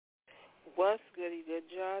What's goody good,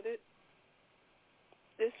 Jotted?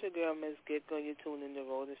 This your girl, MSGIGO. You're tuning in to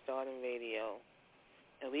Road to Stardom Radio.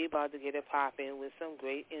 And we about to get it popping with some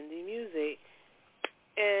great indie music.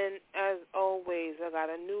 And as always, I got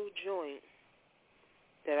a new joint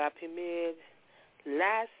that I premiered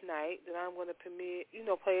last night that I'm going to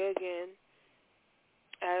play again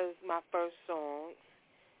as my first song.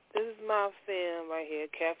 This is my fam right here,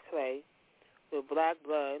 Kev Clay, with Black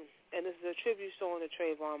Blood. And this is a tribute song to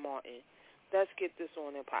Trayvon Martin. Let's get this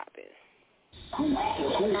on and poppin'.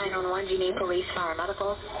 911, do you need police, fire,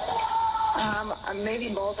 medical? Maybe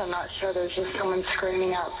both. I'm not sure. There's just someone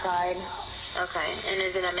screaming outside. Okay. And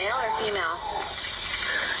is it a male or female?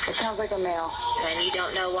 It sounds like a male. And you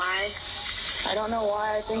don't know why? I don't know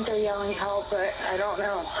why. I think they're yelling help, but I don't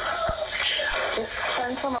know. Just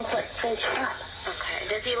send someone quick. Say stop. Okay.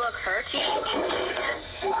 Does he look hurt?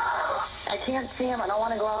 I can't see him. I don't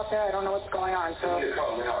want to go out there. I don't know what's going on. So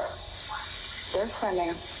they're sending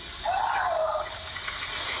him.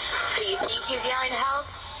 So you think he's yelling help?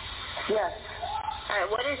 Yes. All right.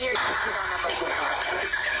 What is your phone number?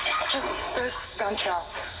 Just there's gunshots.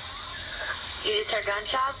 You just heard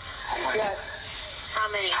gunshots? Yes. How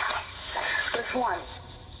many? Just one.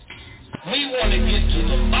 We want to get to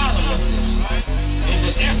the bottom of this, right? And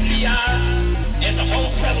the FBI and the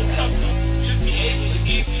whole federal government should be able to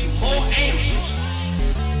give you more answers.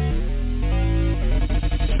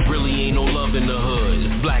 Really ain't no love in the hood.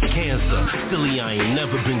 It's black cancer. Silly, I ain't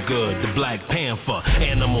never been good. The Black Panther.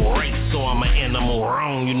 Animal race, so I'm an animal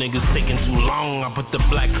wrong. You niggas taking too long. I put the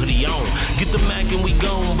black hoodie on. Get the Mac and we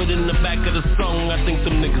gone. But in the back of the song, I think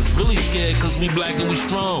them niggas really scared cause we black and we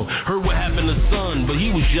strong. Heard what happened to son, but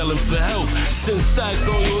he was yelling for help. Send stacks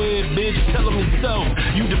on your head, bitch. Tell him himself.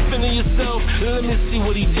 You defending yourself? Let me see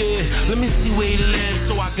what he did. Let me see where he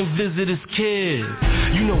lives so I can visit his kids.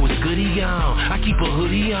 You know it's goody on. I keep a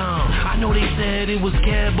hoodie on. I know they said it was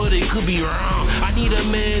Cab, but it could be wrong. I need a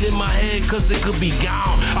man in my head cause it could be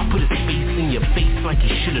gone. I put his face in your face like you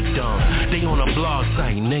should've done. They on a blog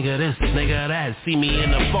site, nigga this, nigga that. See me in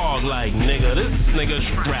the fog like, nigga this, nigga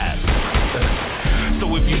strapped. So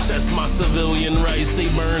if you test my civilian rights, they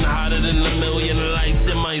burn hotter than a million lights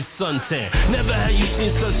in my suntan. Never have you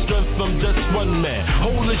seen such strength from just one man.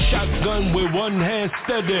 Hold a shotgun with one hand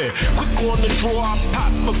steady. Quick on the draw, I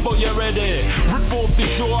pop before you're ready. Rip off your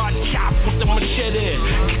jaw, I chop with the machete.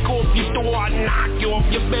 Kick off your door, I knock you off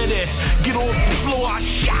your belly. Get off the floor, I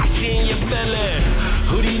shot you in your belly.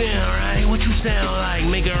 Hoodie down, right? What you sound like?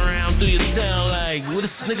 Make a round through your sound like. Where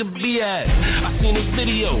this nigga be at? I seen a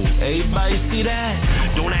video, everybody see that?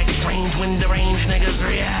 Don't act strange when deranged niggas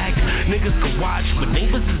react. Niggas can watch, but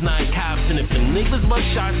neighbors is not cops. And if the niggas bust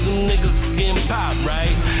shots, them niggas getting popped,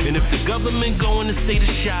 right? And if the government going to state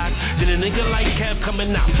of shock, then a nigga like Cap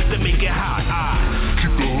coming out to make it hot.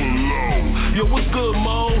 Keep the hood low. Yo, what's good,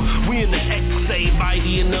 Mo? We in the XA,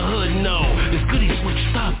 Bitey in the hood, no. It's goody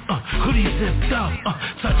switched up, hoodie zipped up.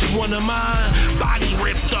 Touch one of mine, body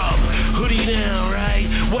ripped up. Hoodie down,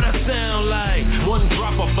 right? What I sound like? One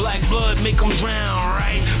drop of black blood make them drown,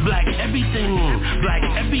 right? Black everything, black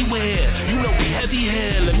everywhere. You know we heavy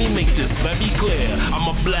hair, let me make this very clear.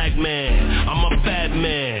 I'm a black man, I'm a bad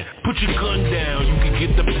man. Put your gun down, you can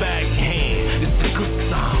get the backhand. It's the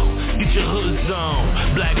good song, get your hoods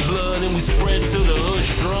on. Black blood and we spread to the hood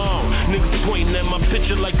strong. Niggas pointing at my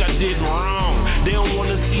picture like I did wrong. They don't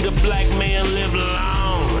wanna see the black man live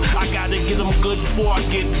long. I gotta get them good before I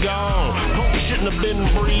get gone. Punk shouldn't have been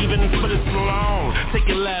breathing for this long. Take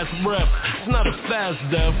your last breath, it's not a fast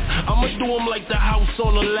death. I'ma do them like the house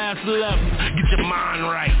on the last left. Get your mind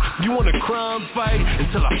right. You want a crime fight?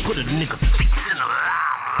 Until I put a nigga face in a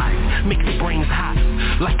limelight. Make his brains hot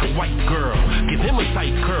like a white girl. Give him a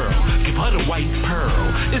tight curl, give her the white pearl.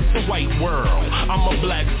 It's the white world, I'm a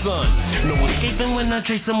black son. No escaping when I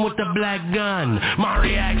chase him with the black gun. My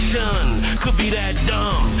reaction could be that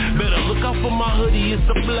dumb. Better look out for my hoodie, it's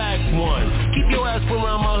a black one. Keep your ass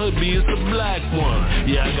around my hoodie, it's a black one.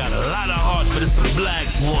 Yeah, I got a lot of heart, but it's a black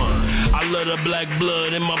one. I love the black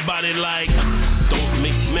blood in my body like, don't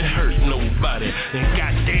make me hurt nobody. And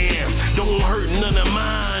goddamn, don't hurt none of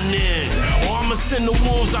mine then. Or I'ma send the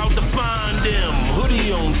wolves out to find them.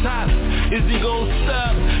 Hoodie on top, is he gon'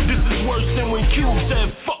 stop? This is worse than when Q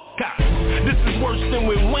said fuck cops. This is worse than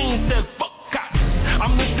when Wayne said fuck cops.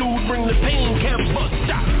 I'm the dude, bring the pain, can't bust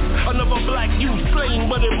stop. Another black youth slain,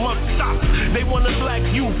 but it must stop. They want a black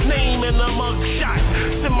youth name and a mug shot.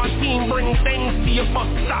 Send my team, bring things to your bus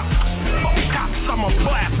stop. Fuck cops, I'm a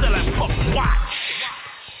blast till I fuck watch.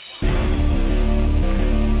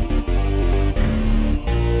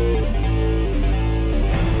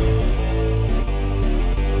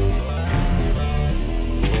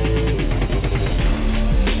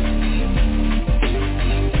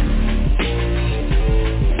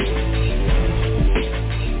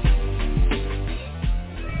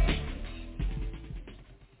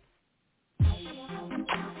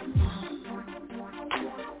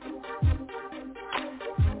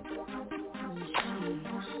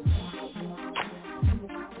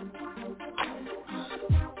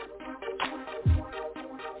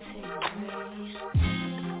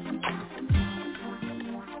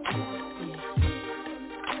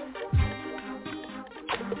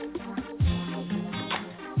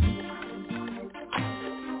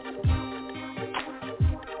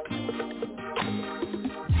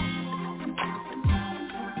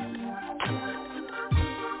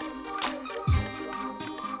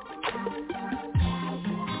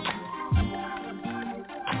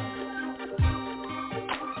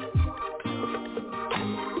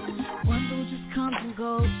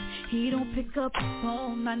 ghost. He don't pick up the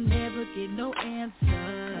phone, I never get no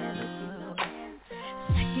answer.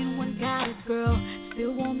 Second one got his girl,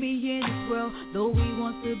 still want me in his world, though he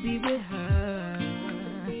wants to be with her.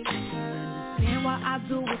 Can't understand why I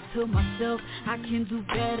do it to myself, I can do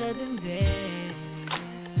better than that.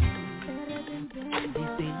 They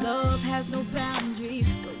say love has no boundaries,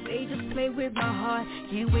 but they just play with my heart.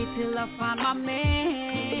 Can't wait till I find my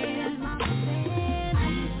man. I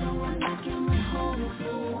need someone I can run home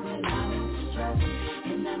to when I'm in distress,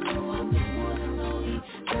 and I know I'm the one and only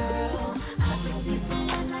girl. I just need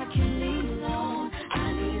someone I can lean on.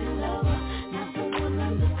 I need a lover, not someone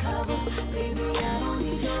undercover. Baby, I don't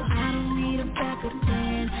need a backup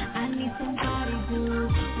plan. I need somebody who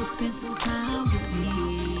will spend some time with me.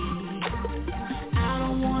 I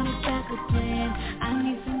don't want a backup plan. I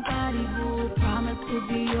need somebody who will promise to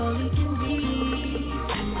be all he can be.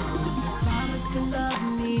 Promise to love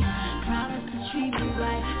me, promise to treat me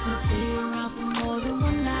right, and stay around for more than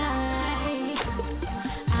one night.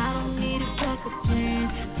 I don't need a backup plan,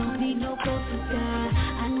 don't need no go-to guy.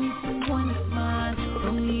 I need someone that's mine,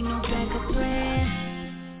 don't need no backup plan.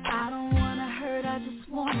 I don't wanna hurt, I just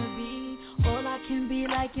wanna be all I can be,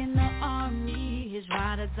 like in the army. His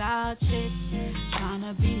ride or die chick,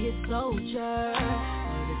 tryna be his soldier.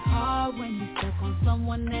 But it's hard when he's stuck on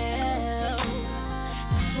someone else.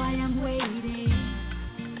 That's why I'm waiting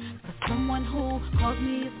for someone who calls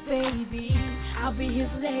me his baby. I'll be his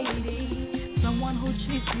lady, someone who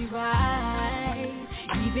treats me right.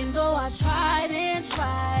 Even though I tried and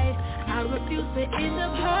tried, I refuse to end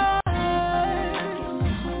up hurt.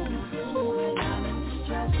 When I'm in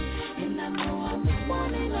distress, and I know I'm the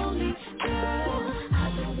one and only girl.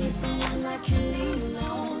 I just need someone I can lean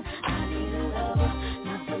on. I need a lover,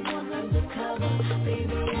 not someone undercover.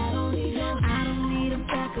 Baby, I don't need a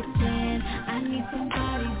backup plan. I need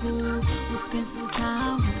somebody who will spend some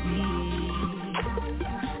time with me.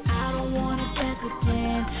 I don't want a backup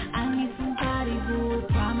plan. I need somebody who will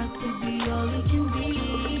promise to be all he can be.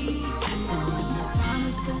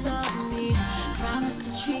 Promise to love me, promise to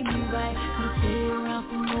treat me right, and stay around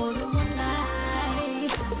for more than one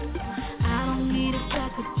night. I don't need a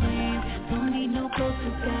backup plan, don't need no go-to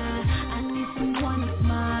guy. I need someone that's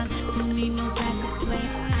mine, don't need no backup plan.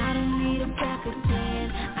 I don't need a backup plan,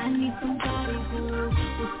 I need somebody who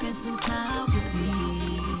will spend some time with me.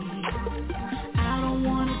 I don't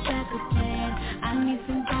want a backup plan, I need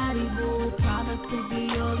somebody who will promise to be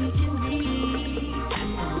all he can be.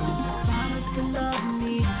 Promise to love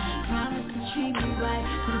me, promise to treat me right,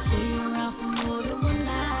 and stay around for more than one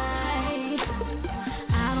night.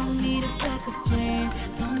 I don't need a backup plan,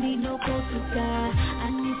 don't need no go-to guy. I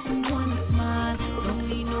need someone that's mine, don't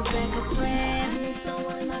need no backup plan. I need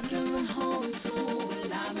someone I can run home to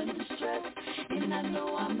when I'm in distress, and I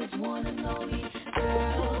know I'm his one and only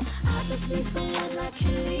girl. I just need someone I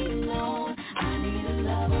can lean on. I need a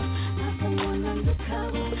lover, not someone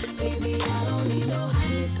undercover. Baby, I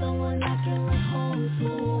need someone I can run home to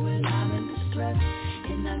when I'm in distress,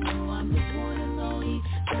 and I know I'm his one and only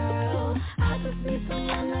girl. I just need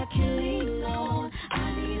someone I can lean on.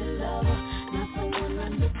 I need a lover, not someone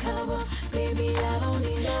undercover. Baby, I don't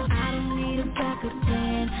need a backup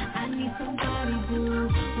plan. I need somebody who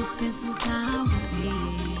will spend some time with me.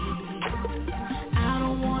 I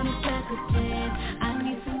don't want a backup plan. I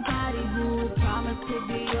need somebody who will promise to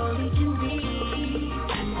be all he can be.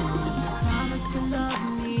 Promise to love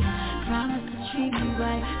me, promise to treat me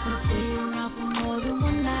right, and stay around for more than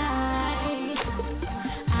one night.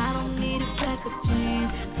 I don't need a backup plan,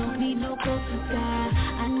 don't need no go-to guy.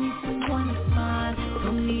 I need someone that's mine,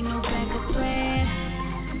 don't need no backup plan.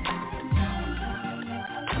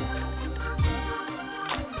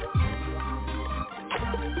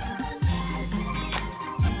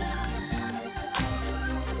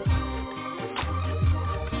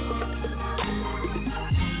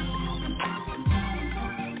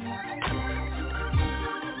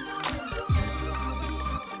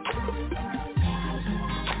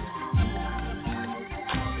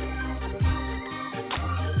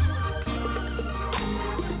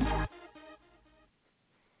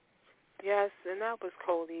 Yes, and that was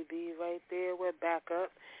Cody B right there. We're back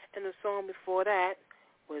up. And the song before that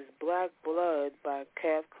was Black Blood by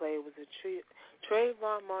Kev Clay. It was a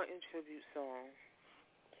Trayvon Martin tribute song.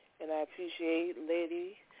 And I appreciate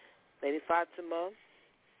Lady Fatima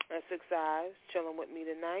and Six Eyes chilling with me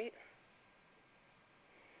tonight.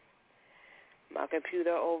 My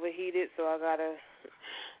computer overheated, so I gotta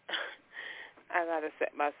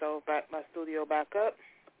set my studio back up.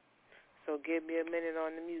 So give me a minute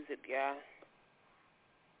on the music, y'all.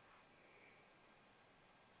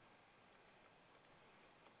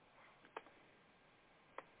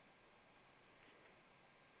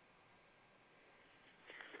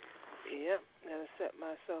 Yep, gotta set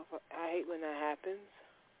myself up. I hate when that happens.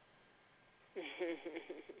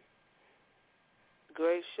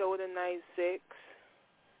 Great show tonight, 6.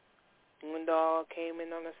 Moondog came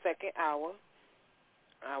in on the second hour.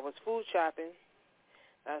 I was food shopping.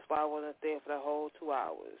 That's why I wasn't there for the whole 2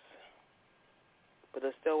 hours. But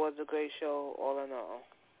it still was a great show all in all.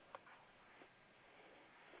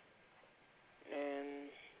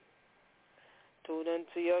 And tune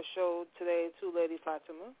into your show today too, Lady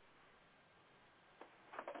Fatima.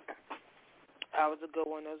 That was a good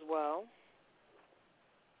one as well.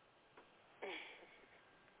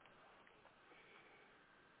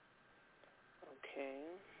 Okay.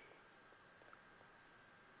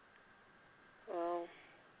 Well,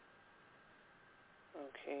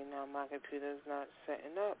 okay, now my computer's not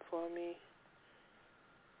setting up for me.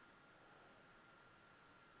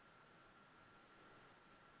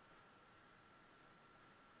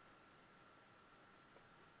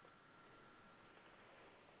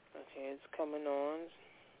 Okay, it's coming on.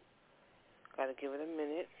 Gotta give it a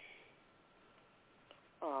minute.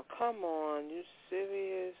 Oh, come on. You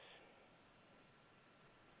serious?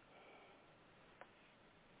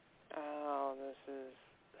 Oh, this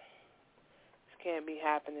can't be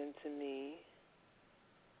happening to me.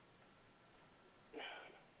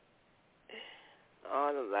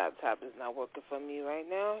 Oh, the laptop is not working for me right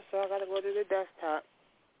now, so I gotta go to the desktop.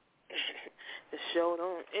 The show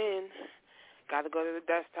don't end. Gotta go to the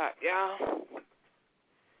desktop, y'all.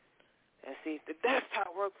 And see if the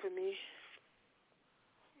desktop works for me.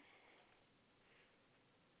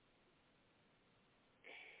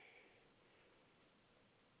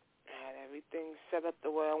 I had everything set up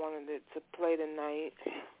the way I wanted it to play tonight.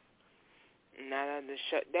 Now that it's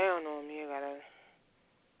shut down on me, I gotta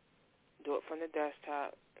do it from the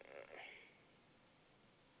desktop.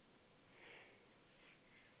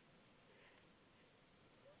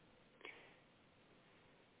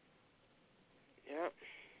 Yep.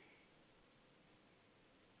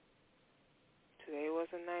 Today was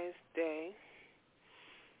a nice day.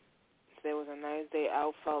 Today was a nice day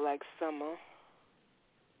out. Felt like summer.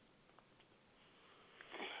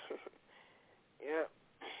 Yep.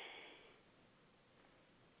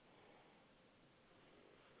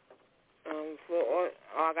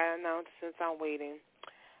 I got an announcement since I'm waiting.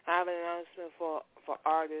 I have an announcement for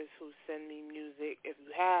artists who send me music. If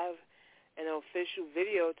you have an official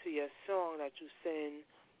video to your song that you send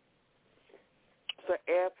for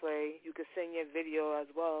airplay, you can send your video as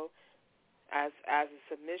well as a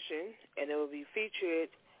submission, and it will be featured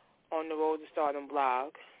on the Road to Stardom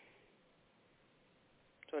blog.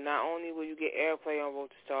 So not only will you get airplay on Road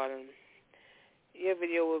to Stardom, your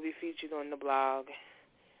video will be featured on the blog,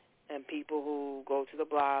 and people who go to the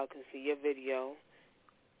blog can see your video.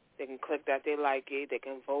 They can click that they like it. They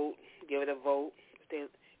can vote, give it a vote. It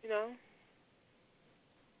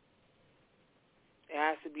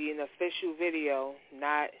has to be an official video,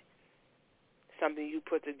 not something you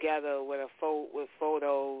put together with with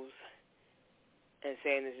photos and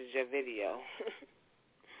saying this is your video.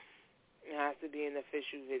 It has to be an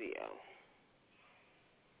official video.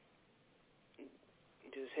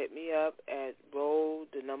 Just hit me up at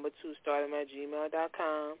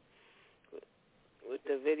roll2stardom@gmail.com with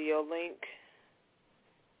the video link,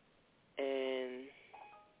 and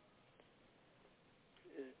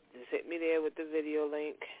just hit me there with the video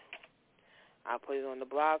link. I'll put it on the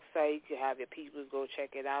blog site. You have your people go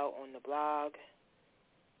check it out on the blog.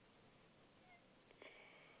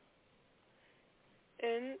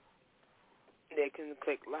 And they can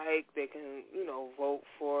click like, they can, vote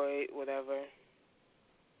for it, whatever.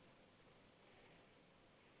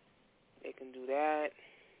 They can do that.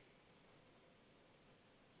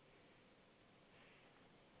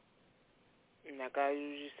 And like I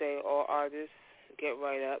usually say, all artists get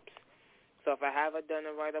write-ups. So if I haven't done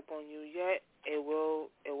a write-up on you yet, it will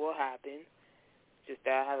happen. Just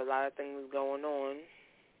that I have a lot of things going on,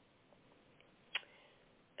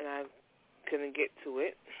 and I couldn't get to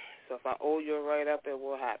it. So if I owe you a write-up, it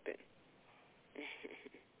will happen.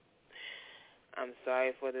 I'm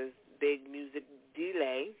sorry for this big music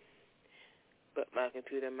delay, but my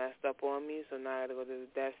computer messed up on me, so now I gotta go to the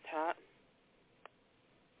desktop.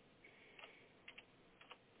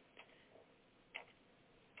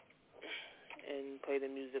 And play the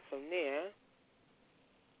music from there.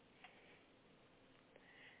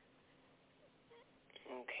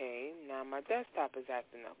 Okay, now my desktop is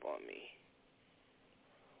acting up on me.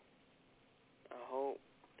 I hope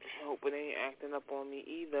it ain't acting up on me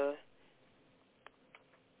either.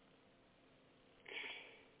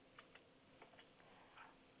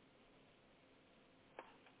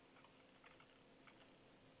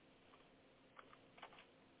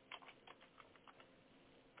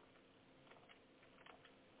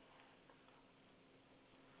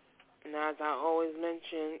 And as I always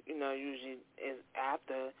mention, usually it's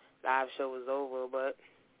after live show is over, but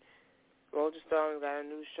Roger Stardom's got a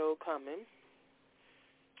new show coming.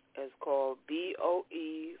 It's called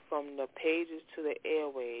BOE, From the Pages to the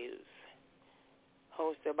Airwaves,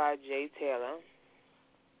 hosted by Jay Taylor.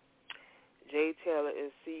 Jay Taylor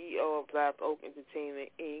is CEO of Black Oak Entertainment,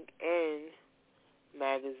 Inc. and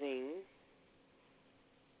magazine.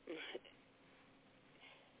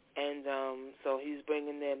 And so he's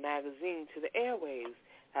bringing their magazine to the airwaves.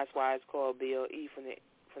 That's why it's called BOE, From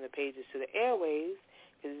the Pages to the Airwaves,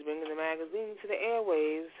 because he's bringing the magazine to the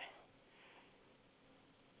airwaves.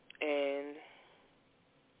 And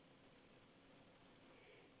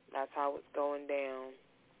that's how it's going down.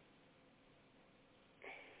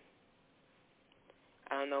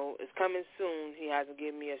 I don't know. It's coming soon. He hasn't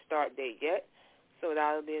given me a start date yet. So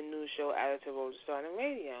that'll be a new show added to Roger Stardom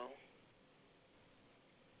Radio.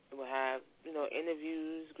 We'll have,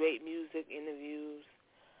 interviews, great music interviews.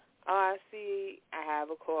 Oh, I see I have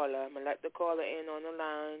a caller. I'm going to let the caller in on the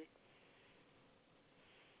line.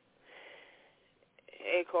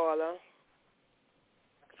 Hey, caller.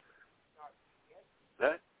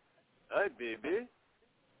 Hi, baby.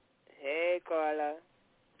 Hey, caller.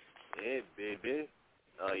 Hey, baby.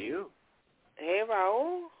 How are you? Hey,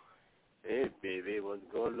 Raul. Hey, baby. What's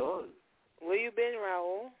going on? Where you been,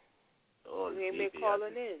 Raul? Oh, you ain't baby, been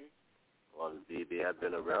calling in. Well, baby, I've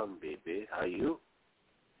been around, baby. How are you?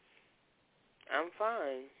 I'm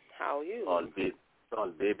fine. How are you?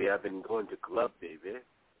 Oh, baby, I've been going to club, baby.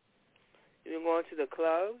 You been going to the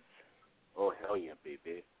clubs? Oh, hell yeah,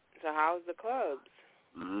 baby. So how's the clubs?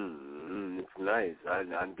 It's nice. I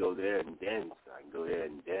go there and dance.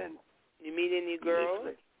 You meet any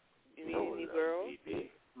girls? Any girls?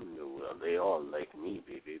 Baby. No, well, they all like me,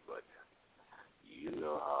 baby, but you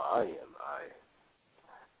know how I am.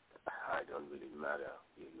 I don't really matter,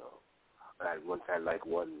 Once I like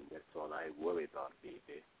one, that's all I worry about,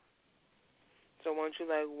 baby. So once you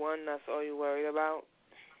like one, that's all you worried about?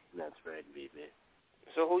 That's right, baby.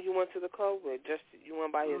 So who you went to the club with? Just you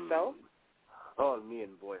went by yourself? Oh, me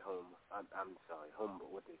and boy home. I'm sorry,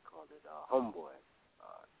 homeboy. What they call it? Homeboy.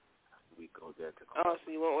 We go there to club. Oh,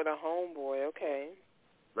 so you went with a homeboy? Okay.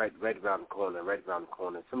 Right round corner.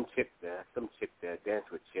 Some chick there, dance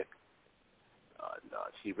with chick. No,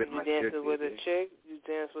 she ripped my shirt. You danced with a chick? You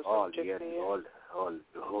danced with some chick there?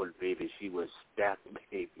 All, baby. She was stacked,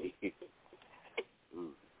 baby.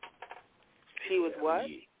 She was what?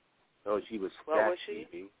 Oh, she was stacked, what was she?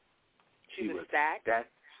 baby. She was stacked?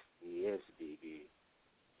 Yes, baby.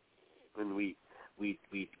 When we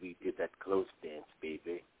did that close dance,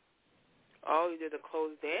 baby. Oh, you did a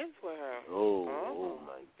close dance with her? Oh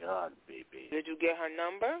my God, baby. Did you get her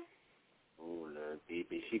number? Oh, no,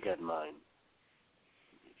 baby, she got mine.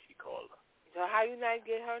 She called her. So how you not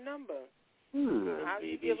get her number? How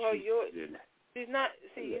baby, you give her your... She's not...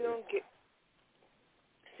 See, you don't get...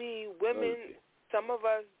 See, women, some of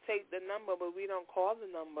us take the number, but we don't call the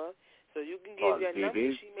number. So you can give your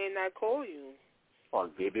number, she may not call you. Oh,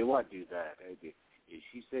 baby, why do that?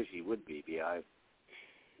 She said she would, baby.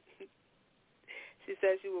 She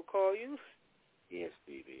said she would call you? Yes,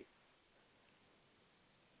 baby.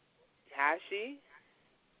 Has she?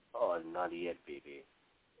 Oh, not yet, baby.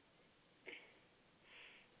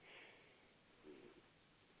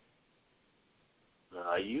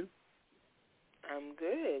 Are you? I'm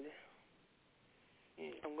good.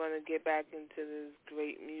 Yeah. I'm going to get back into this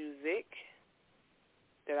great music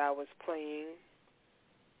that I was playing.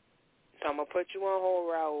 So I'm going to put you on hold,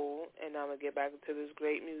 Raul, and I'm going to get back into this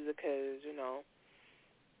great music because,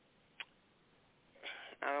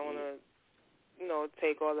 I don't want to,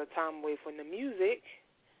 take all the time away from the music.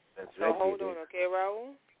 That's so right, hold baby. on, okay,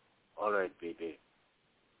 Raul? All right, baby.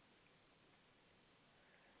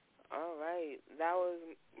 All right. That was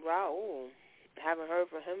Raul. Haven't heard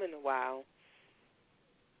from him in a while.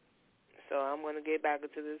 So I'm going to get back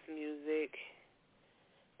into this music.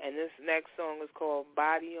 And this next song is called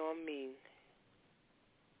Body on Me.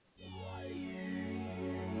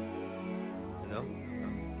 No?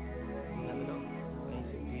 You never know. Ain't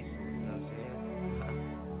some peace. You know what I'm saying?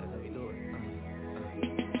 That's how we do it.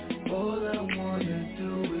 All I want to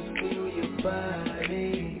do is feel your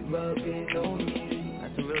body rubbing on me.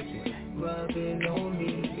 That's the real shit. Rubbing on me.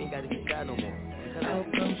 You ain't got to get shot no more. I'll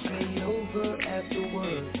come straight over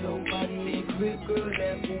afterwards. Nobody in the crib, girl,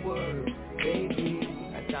 after work. Baby,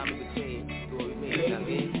 that's time in between. Do what we mean, you know what I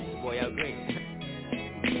mean? Boy, y'all great.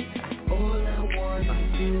 All I want to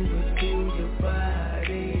do is feel your body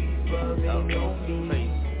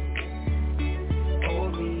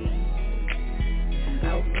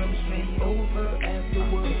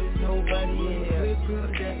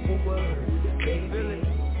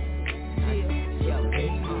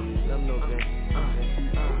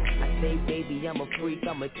say, baby, I'm a freak.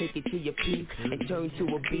 I'ma take it to your peak and turn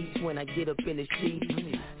to a beast when I get up in the street.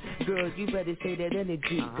 Girl, you better say that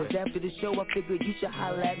energy, cause after the show I figured you should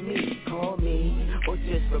holler at me. Call me, or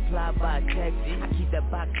just reply by text. I keep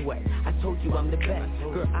that box wet, I told you I'm the best.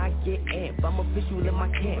 Girl, I get amped, I'm official in my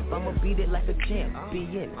camp. I'ma beat it like a champ,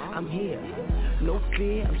 I'm here. No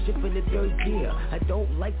fear, I'm shifting the third gear. I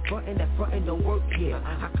don't like frontin', that frontin' don't work here.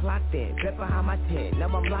 I clocked in, bet behind my 10,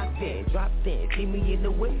 now I'm locked in. Dropped in, see me in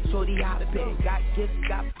the whip, shorty hop in. Got gifts,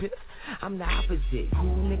 got pips, I'm the opposite.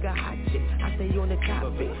 Cool nigga, hot chick, I stay on the top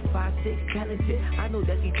of it. 5'6", talented, I know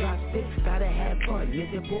that he drops it. Gotta have fun,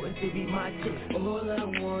 it's important to be my chick. All I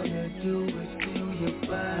wanna do is feel your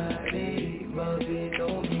body rubbing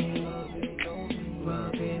on me,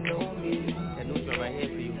 rubbing on me. That new drum right here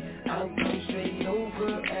for you. I'll come straight over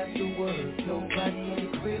after work. Nobody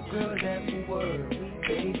in the crib, girl, that's the word.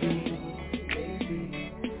 Baby,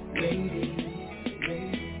 lady.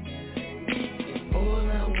 All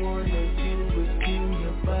I wanna do is feel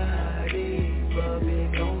your body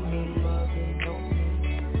rubbing on me,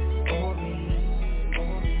 on me.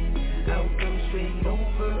 I'll come straight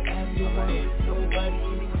over after work. Nobody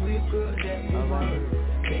in the crib, girl, that's the word.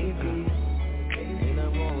 Baby, ain't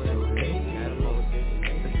nothing wrong with that. Nothing wrong with this.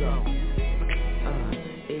 Let's go.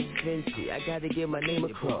 It's Vinci, I gotta get my name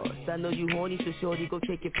across. I know you horny, so shorty, go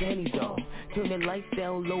take your panties off. Turn the lights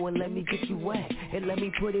down low and let me get you wet. And let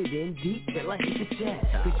me put it in deep till I hit the chest.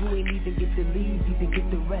 Cause you ain't even get the leads, even get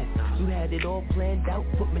the rest. You had it all planned out,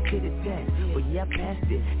 put me to the test. But yeah, I passed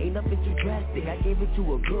it, ain't nothing too drastic. I gave it to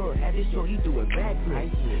her good, had this shorty doing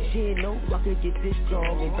backflips. She didn't know I could get this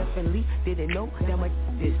strong, and definitely didn't know that my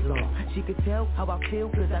this long. She could tell how I feel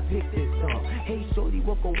cause I picked this song. Hey shorty,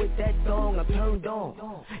 walk on with that song, I'm turned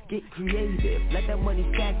on. Get creative, let that money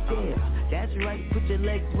stack there. That's right, put your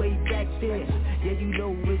legs way back there. Yeah, you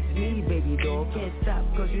know it's me, baby doll. Can't stop,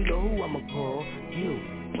 cause you know who I'ma call you.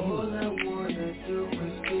 All I wanna do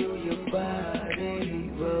is feel your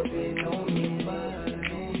body rubbing on me,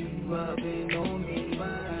 rubbing on me.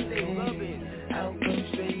 I'll come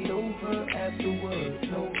straight over afterwards.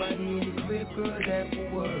 Nobody in the crib, girl, that's the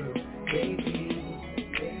word. Baby,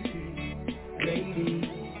 lady.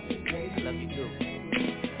 I love you too.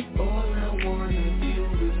 All I wanna do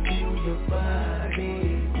is feel your body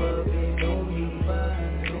rubbing on me,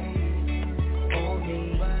 on me.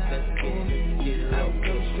 I'll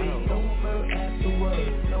come straight over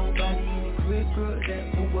afterwards. Nobody in the crib, girl, that's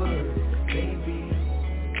the word. Baby,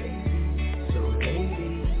 so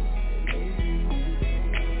lady.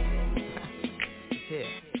 Yeah,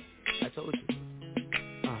 I told you.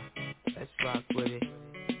 Let's rock with it.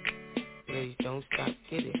 Please don't stop,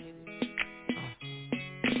 get it.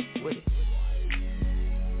 With it.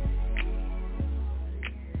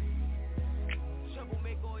 Trouble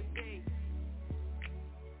make always day.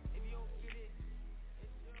 If you don't get it,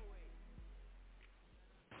 it's your way.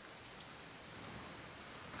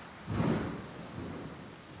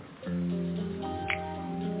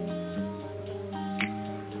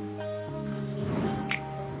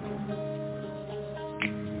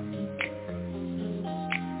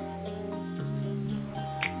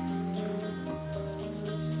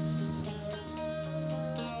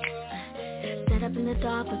 Up in the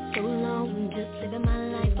dark for so long, just living my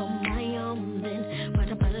life on my own. Then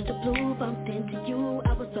right up out of the blue, bumped into you.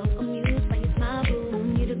 I was so amused by your smile,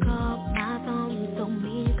 boom. You to call my phone, so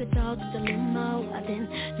me you could talk just a little more. I didn't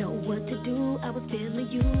know what to do. I was feeling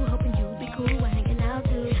you, hoping you'd be cool. We're hanging out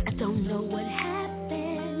too. I don't know what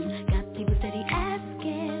happened. Got people steady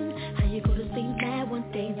asking how you go to sleep mad one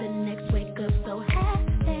day, the next wake up so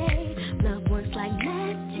happy. Love works like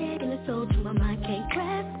magic, and it's so true. My mind can't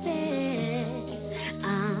grasp it.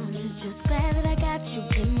 I'm just glad that I got you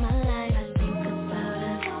in my life. I think about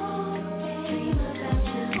us, dream about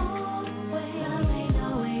you. Love ain't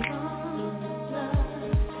always love.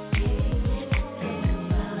 I think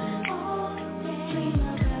about us, dream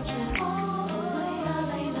about you. Love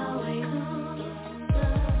ain't always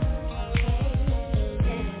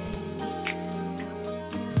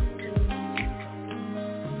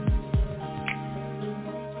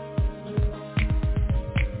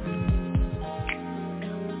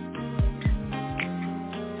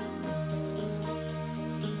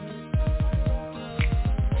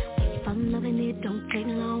loving it don't take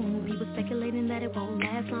long. People speculating that it won't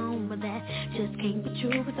last long, but that just can't be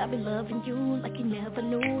true. Cause I've been loving you like you never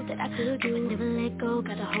knew that I could do. Never let go,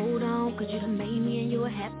 gotta hold on. Cause you done made me and you're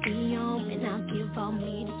happy on. And I'll give all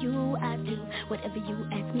me to you. I do whatever you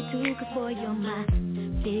ask me to. Cause boy, you're my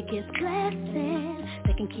biggest blessing.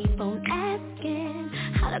 They can keep on asking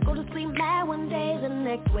how'd I go to sleep mad one day, the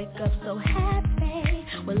next wake up so happy.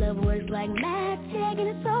 Well, love works like magic, and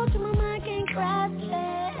it's so to my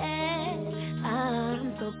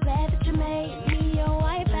so glad that you made me your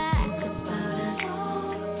wife. I could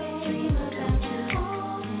dream about you.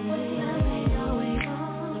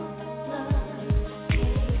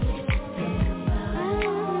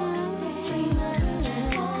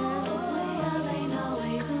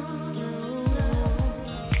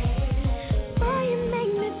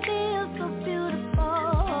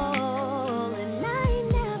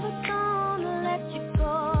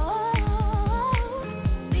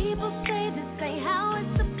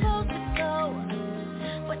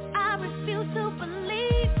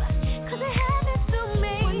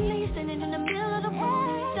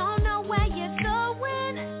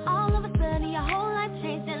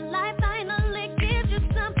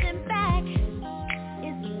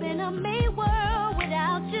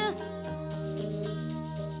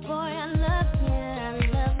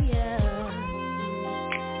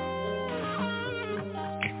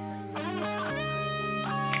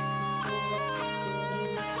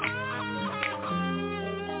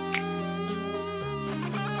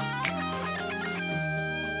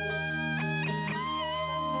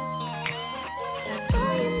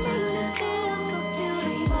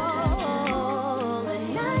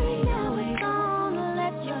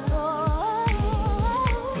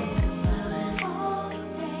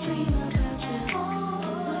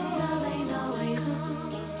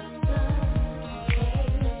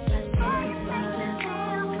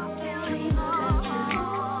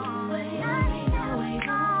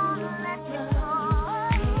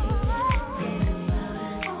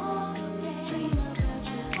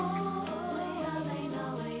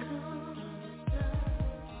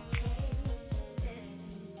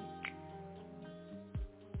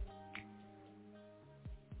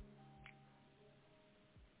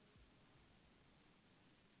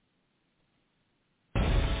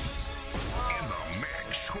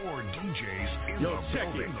 Yo, check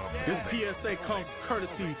it. This PSA comes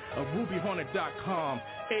courtesy of RubyHornet.com.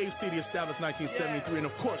 Age City established 1973, and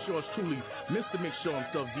of course yours truly, Mr. Mix Show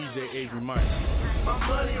himself, DJ Avery Mike. My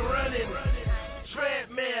money running,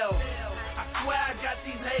 treadmill. I swear I got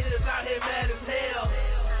these haters out here mad as hell.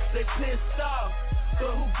 They pissed off,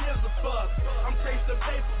 but who gives a fuck? I'm chasing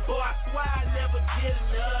paper, boy, I swear I never get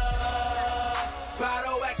enough.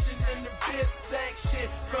 Bottle action in the bitch section,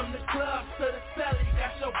 from the club to the celly,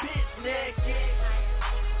 got your bitch naked.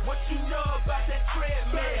 What you know about that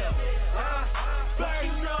treadmill? What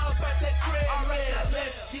you know about that treadmill?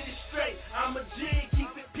 Let's get it straight, I'm a G,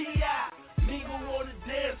 keep it P.I. Nigga on the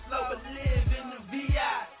dance floor, but live in the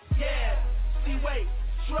V.I. Yeah, see wait,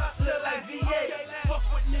 truck look like V8. Fuck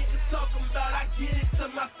what niggas talking about, I get it to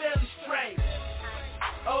my family straight.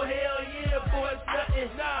 Oh hell yeah, boy, it's nothing.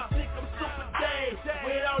 Nah, I think I'm super dang.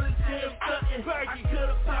 With all this damn stunting, I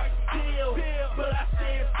could've popped the pill, but I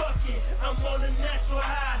said fuck it. I'm on a natural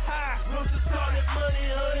high. Roots started money,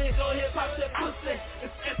 honey. Go ahead, pop that pussy.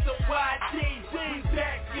 It's S-O-Y-D. We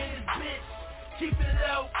back in this bitch. Keep it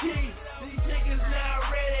low key. These niggas not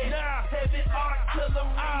ready. Heavy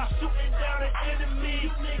artillery, shooting down the enemy.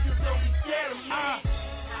 You niggas don't be scared of me.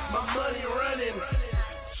 My money running,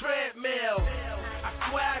 treadmill. I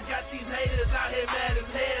swear I got these haters out here mad as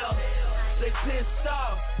hell. They pissed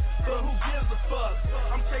off, but who gives a fuck?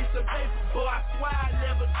 I'm chasing paper, boy, I swear I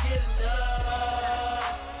never get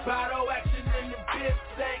enough. Bottle action in the bitch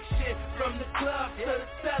section, from the club to the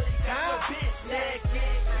celly, got your bitch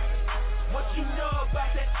naked. What you know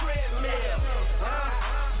about that treadmill?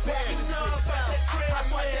 What you know about that treadmill? I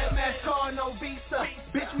bought that NASCAR, no visa.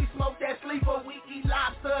 Bitch, we smoke that sleeper, we eat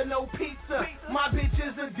lobster, no pizza. My bitch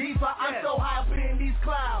is a diva, I'm so high up in these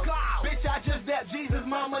clouds. Bitch, I just dapped Jesus,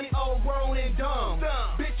 my money old, grown and dumb.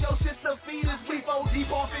 Bitch, your shit's a fetus, we 4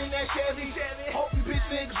 deep off in that Chevy. Hope you bitch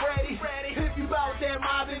niggas ready. If you bout that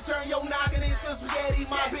mob, then turn your noggin into spaghetti.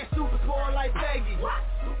 My bitch super spoiled like Peggy.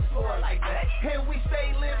 Super spoiled like that. And we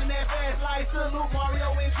stay living that fast life, salute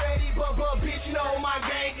Mario and Teddy. But bitch, you know my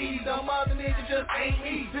gang ease. Them other niggas just ain't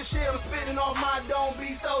me. This shit I'm spitting off my dome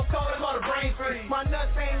be so cold, it's called a brain freeze. My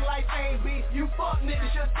nuts ain't like ain't beef. You fuck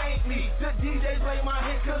niggas just ain't me. The DJs play my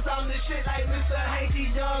hit cause I'm the shit like Mr. Hanky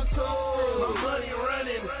Young too. My money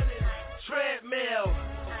running, treadmill.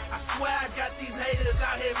 I swear I got these haters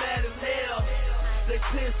out here mad as hell. They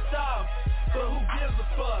pissed off, but who gives a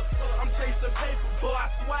fuck? I'm chasing paper, boy, I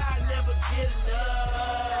swear I never get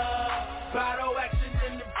enough. Bottle action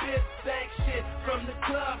in the bitch section, from the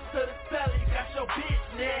club to the celly, got your bitch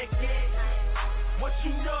naked. What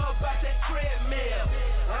you know about that treadmill?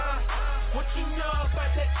 What you know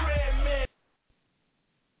about that treadmill?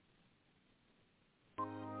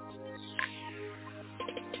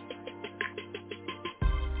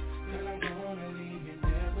 Girl, I'm gonna leave you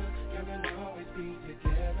never. Girl, we'll always be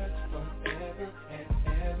together forever and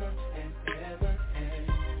ever.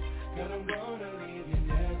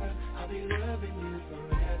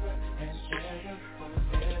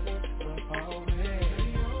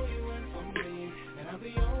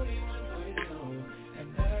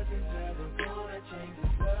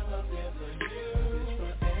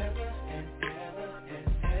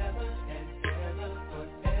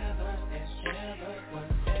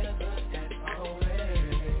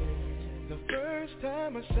 first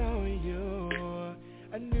time I saw you,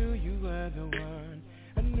 I knew you were the one.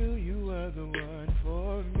 I knew you were the one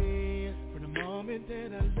for me. From the moment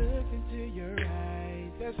that I looked into your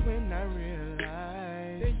eyes, that's when I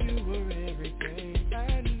realized that you were everything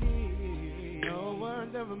I need. No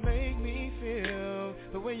one's ever made me feel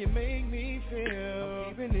the way you make me feel,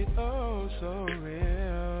 keeping it oh so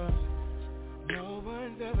real. No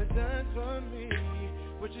one's ever done for me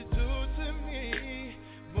what you do to me,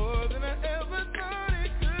 more than I ever thought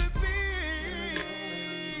it could be.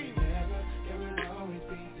 It will always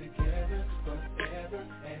be together forever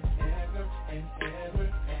and ever and ever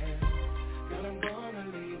and girl, I'm gonna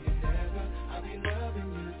leave you never. I'll be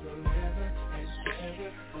loving you forever and ever,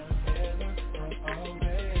 forever, for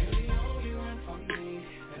always. You're the only one for me,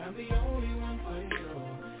 and I'm the only one for you,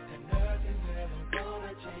 and nothing's ever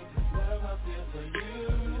gonna change this love I feel for you.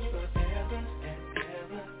 Forever and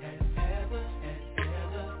ever and ever and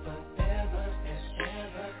ever, forever and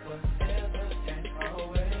ever, forever and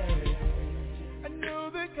always. I know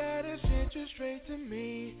that God has sent you straight to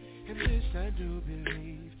me, and this I do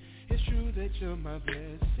believe. It's true that you're my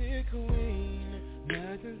blessed queen.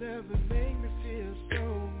 Nothing's ever made me feel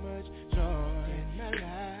so much joy in my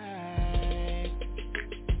life.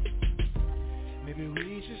 Maybe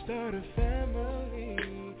we should start a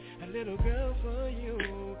family, a little girl for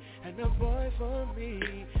you and a boy for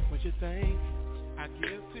me. What you think? I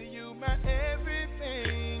give to you my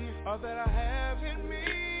everything, all that I have in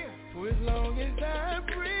me, for as long as I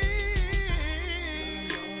breathe.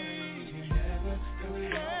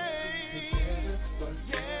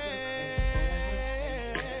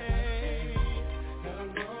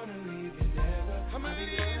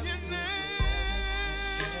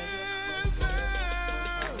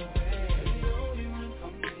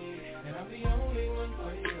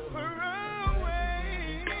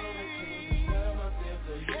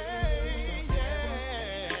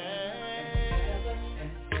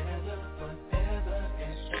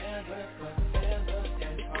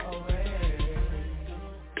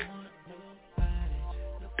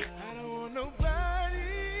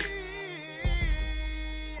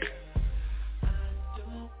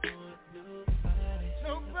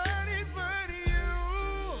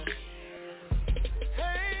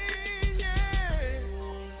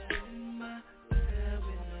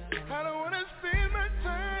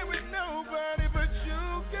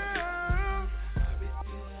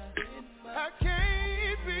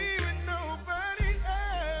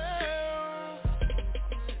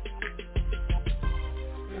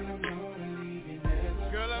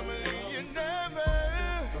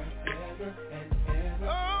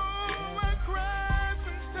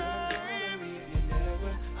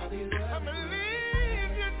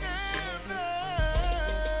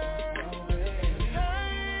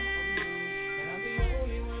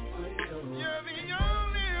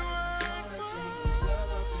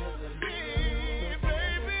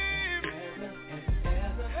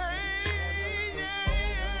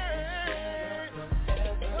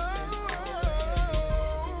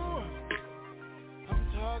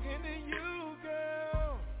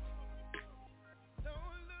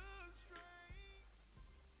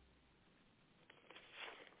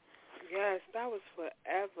 Yes, that was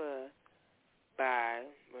Forever by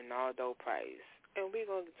Ronaldo Price. And we're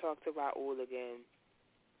going to talk to Raul again.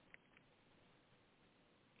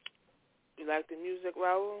 You like the music,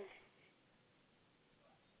 Raul?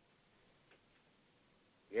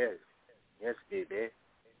 Yes. Yes, baby.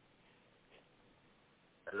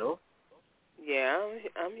 Hello? Yeah,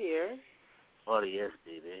 I'm here. Oh, yes,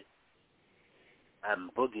 baby. I'm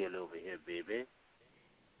boogieing over here, baby.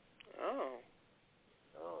 Oh.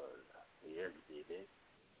 Oh, yes, baby.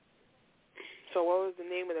 So what was the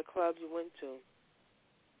name of the club you went to?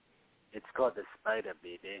 It's called The Spider,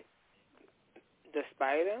 baby. The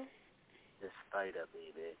Spider? The Spider,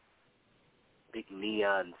 baby. Big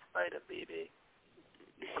neon spider, baby.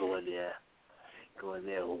 Go in there.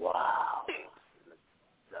 Wow.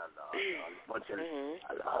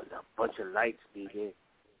 A bunch of lights, baby.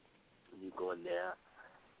 You go in there,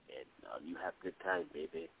 and you have a good time,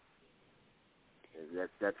 baby. And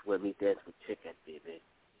that's where we dance with chick at, baby.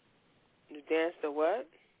 You dance to what?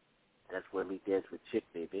 That's where we dance with chick,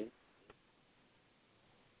 baby.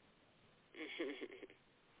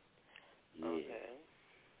 Yeah. Okay.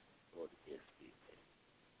 Oh, yes, baby.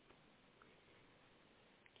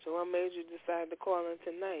 So what made you decide to call in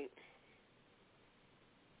tonight?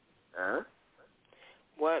 Huh?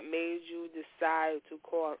 What made you decide to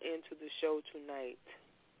call into the show tonight?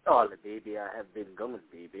 Oh, baby, I have been going,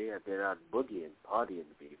 baby. I've been out boogieing, partying,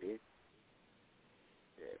 baby.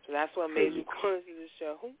 Yeah. So that's what made you call into the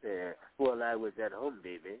show? Yeah. Well, I was at home,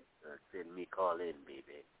 baby. Then me call in.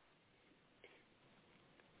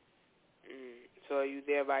 So are you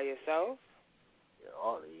there by yourself? Yeah,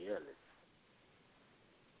 all the years.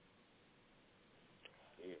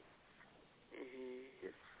 Yeah.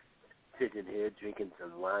 Just sitting here drinking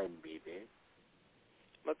some wine, baby.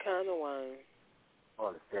 What kind of wine?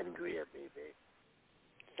 All the sangria, baby.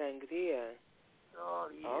 Sangria? All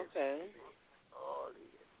the years. Okay.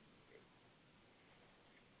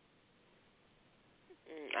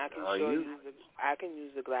 Baby. All the years. I can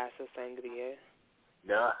use a glass of sangria.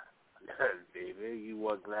 Nah, baby. You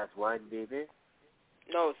want glass wine, baby?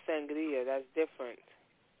 No, sangria. That's different.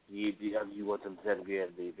 You want some sangria,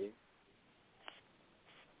 baby?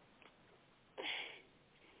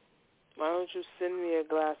 Why don't you send me a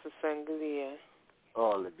glass of sangria?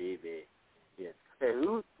 Oh, baby. Yes. Hey,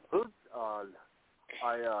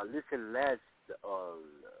 I listened last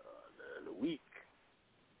the week,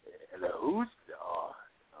 and who's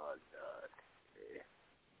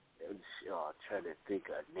trying to think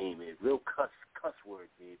of a name. It's real cuss word,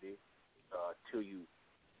 baby. Till you.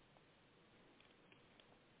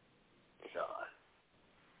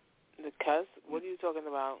 The cuss? What are you talking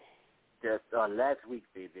about? Just last week,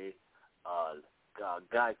 baby. A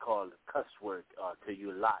guy called cuss word to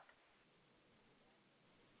you a lot.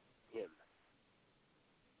 Him.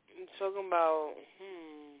 I'm talking about.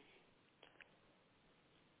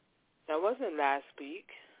 That wasn't last week.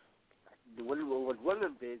 One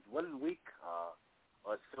week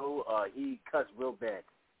or so, he cussed real bad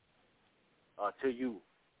to you.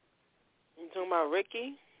 You talking about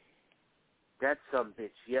Ricky? That's some bitch,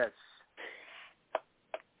 yes.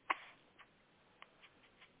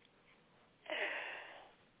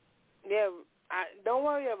 Yeah, don't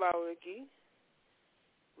worry about Ricky.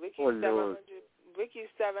 Ricky's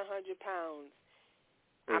 700 pounds.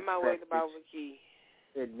 I'm not worried about Ricky.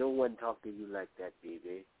 And no one talk to you like that,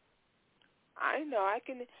 baby. I know. I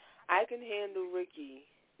can handle Ricky.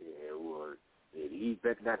 Yeah, well, he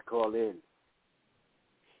better not call in.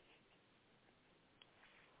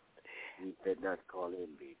 He better not call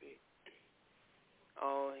in, baby.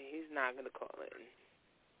 Oh, he's not gonna call in.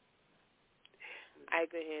 I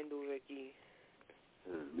can handle Ricky.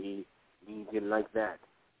 Me didn't like that.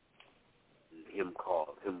 Him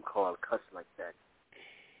call, cuss like that.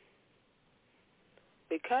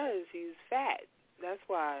 Because he's fat. That's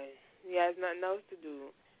why. He has nothing else to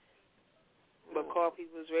do but call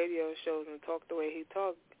people's radio shows and talk the way he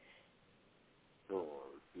talked.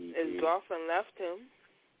 His girlfriend left him.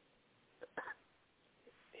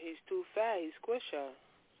 He's too fat. He's squisher.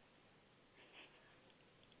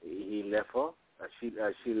 He left her? She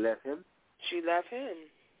left him? She left him.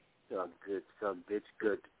 Oh, good son, bitch.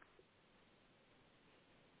 Good.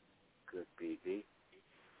 Good, baby.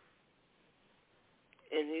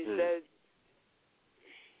 And he said,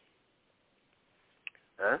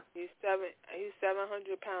 huh? He's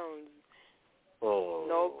 700 pounds. Oh.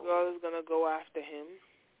 No girl is gonna go after him.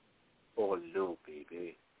 Oh no,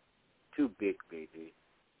 baby. Too big, baby.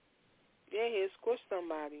 Yeah, he'll squish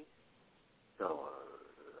somebody. Oh,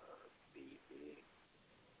 baby.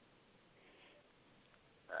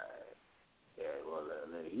 Yeah, well,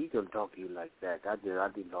 he gonna talk to you like that. I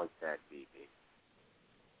didn't like that, baby.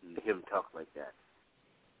 Him talk like that.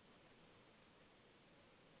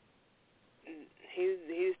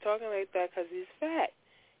 He's talking like that because he's fat.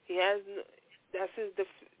 He has, that's his,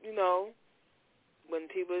 when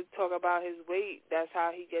people talk about his weight, that's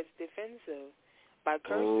how he gets defensive, by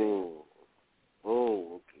cursing.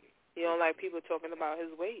 Oh, okay. He don't like people talking about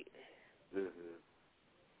his weight. Mm-hmm.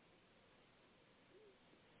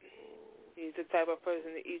 He's the type of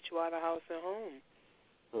person to eat you out of house and home.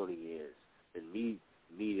 Oh, he is. And me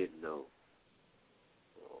didn't know.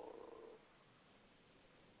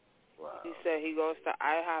 Wow. He said he goes to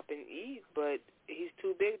IHOP and eat, but he's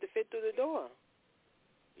too big to fit through the door.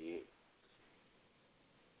 Yeah.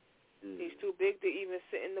 He's too big to even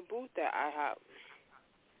sit in the booth at IHOP.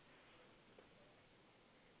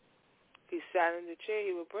 If he sat in the chair,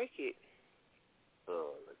 he would break it.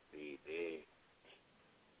 Oh, let's see there.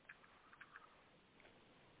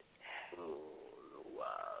 Oh,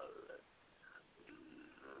 wow.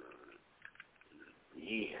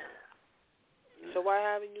 Yeah. So why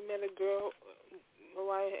haven't you met a girl?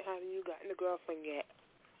 Why haven't you gotten a girlfriend yet?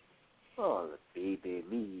 Oh, baby,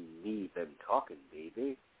 me been talking,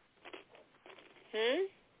 baby.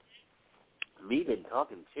 Me been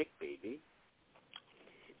talking chick, baby.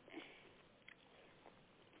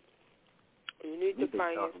 You need to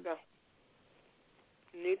find yourself.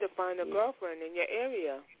 You need to find a girlfriend in your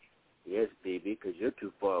area. Yes, baby, because you're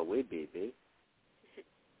too far away, baby.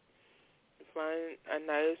 Find a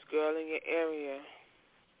nice girl in your area.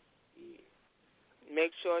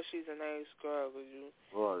 Make sure she's a nice girl, because you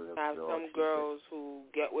have some girls who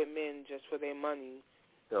get with men just for their money.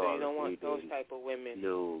 So you don't want those type of women.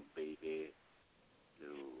 No, baby.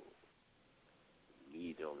 No.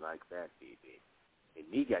 Me don't like that, baby. And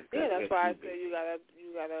me got good that's why I baby. say you gotta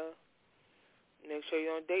make sure you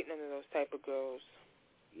don't date none of those type of girls.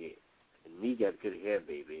 Yeah. And me got good hair,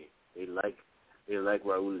 baby. They like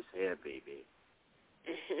Raul's hair, baby.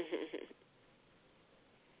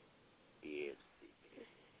 Yes, baby.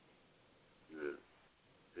 Yeah.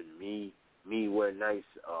 And me wear nice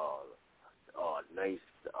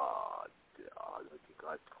what you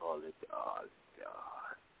guys call it,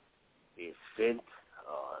 a scent,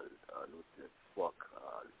 what the fuck,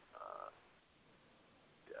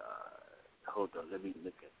 hold on, let me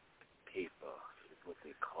look at paper, is what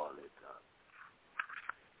they call it,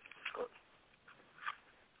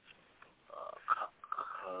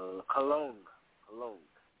 cologne.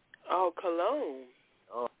 Oh, cologne.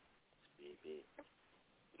 Oh, baby.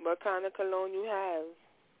 What kind of cologne you have?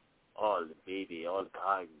 All kind, baby.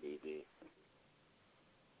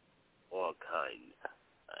 All kind.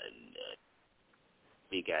 And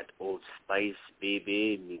we got Old Spice,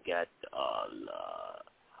 baby. We got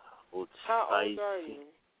Old Spice. How old are you?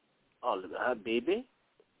 All of that, baby.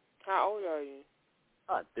 How old are you?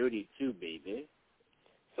 32, baby.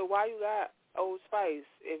 So why you got Old Spice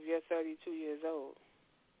if you're 32 years old?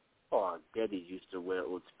 Oh, Daddy used to wear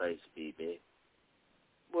Old Spice, baby.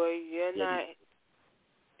 Well, you're not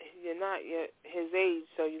yet his age,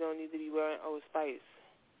 so you don't need to be wearing Old Spice.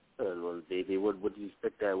 Well, baby, what do you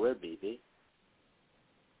expect I wear, baby?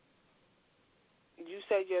 You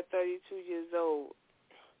said you're 32 years old.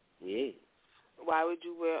 Yes. Why would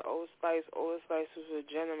you wear Old Spice? Old Spice was a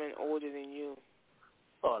gentleman older than you.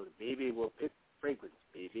 Oh, baby, well, pick fragrance,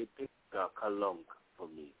 baby. Pick cologne for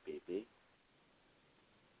me, baby.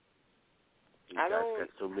 You guys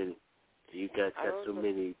got so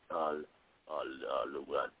many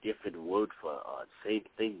different words for same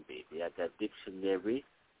thing, baby. I got dictionary,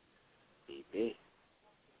 baby.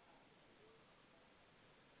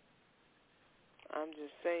 I'm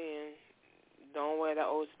just saying, don't wear the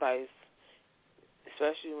Old Spice,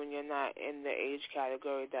 especially when you're not in the age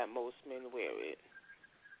category that most men wear it.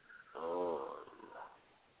 Oh,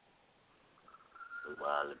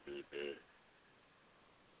 well, baby.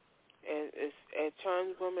 It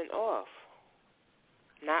turns women off.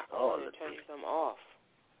 Not on, it turns them off.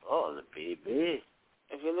 Oh, baby.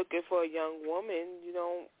 If you're looking for a young woman, you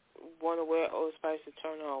don't want to wear Old Spice to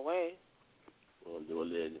turn her away. Well,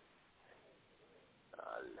 then,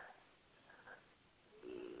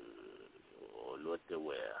 what to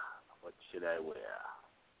wear? What should I wear?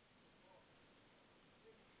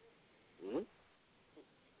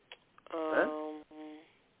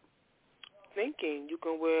 Thinking you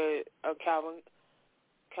can wear a Calvin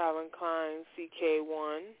Klein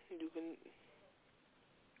CK1. You can.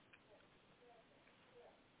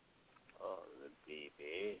 Oh,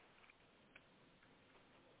 baby.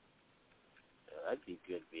 That'd be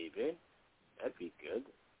good, baby. That'd be good.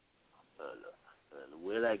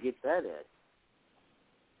 Where'd I get that at?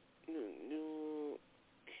 You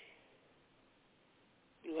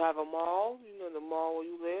have a mall? You know the mall where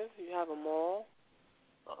you live? You have a mall?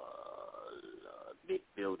 Big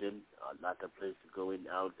building, lot of place to go in,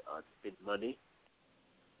 out, spend money.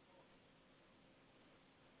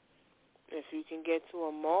 If you can get to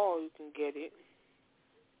a mall, you can get it.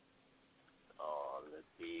 Oh,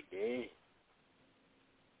 baby.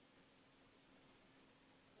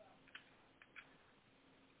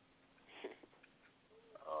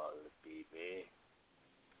 Oh, baby.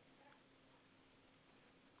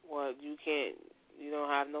 What, you don't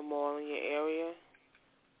have no mall in your area?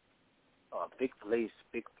 Oh, big place.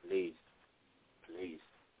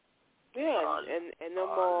 Yeah, and the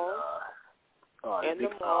mall. In the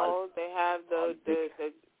mall, they have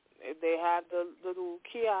they have the little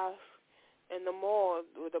kiosk in the mall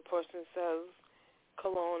where the person sells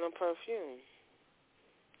cologne and perfume.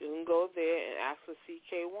 You can go there and ask for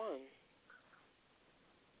CK1.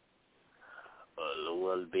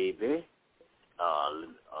 Well, baby,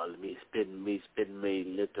 me spend my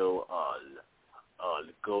little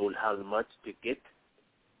gold. How much to get?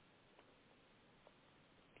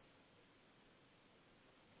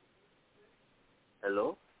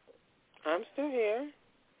 Hello? I'm still here.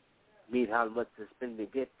 Mean how much to spend to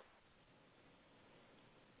get?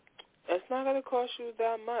 It's not going to cost you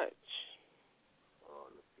that much. Oh,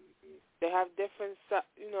 baby. They have different,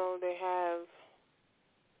 they have,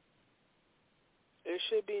 it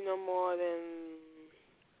should be no more than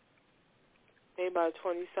maybe about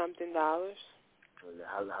 $20-something. How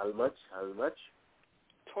much?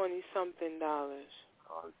 $20-something.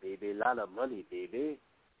 Oh, baby, a lot of money, baby.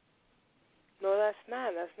 No, that's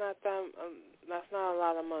not. That's not a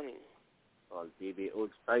lot of money. Oh, baby,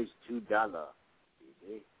 Old Spice $2,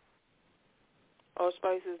 baby. Old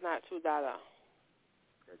Spice is not $2.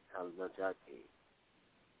 That's how much I pay.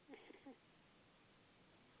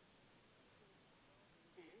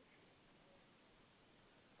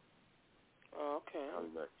 Okay. How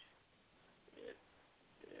much?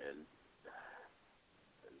 And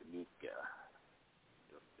let me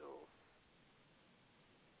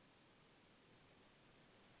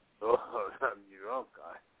Oh, I'm drunk.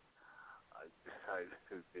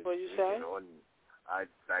 What you say?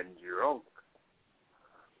 I'm drunk.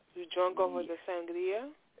 You drunk over the sangria?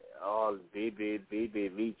 Oh, baby,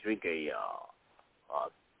 me drink a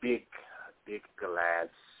big glass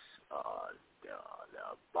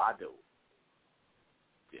bottle.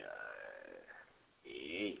 Yes.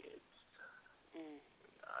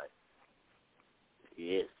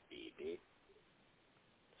 Yes, baby.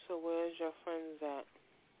 So where's your friends at?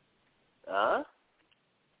 Huh?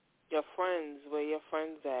 Your friends, where your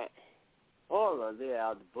friends at? Oh, they're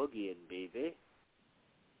out boogieing, baby.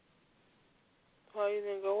 Why you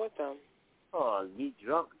didn't go with them? Oh, me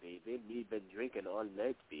drunk, baby. Me been drinking all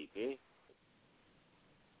night, baby.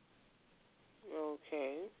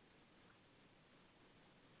 Okay.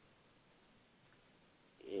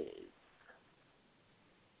 Yes.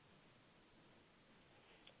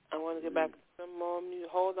 I want to get back to some more music.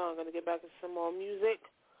 Hold on, I'm going to get back to some more music,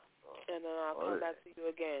 and then I'll come back to you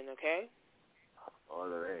again, okay? All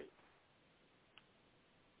right.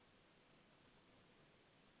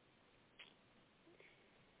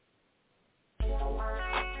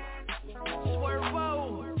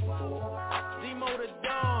 Swervo, Demo the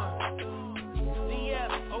Dawn,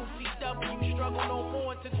 DF, OCW, Struggle No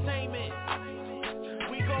More Entertainment.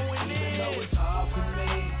 We going in. You know it's hard for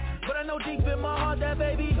me, but I know deep in my heart that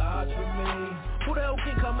baby God's for me. Who the hell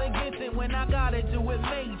can come against it when I gotta do it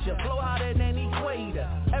major? Flow hotter than equator.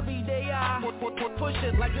 Every day I push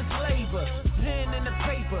it like it's labor. Pen in the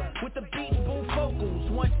paper with the beat boom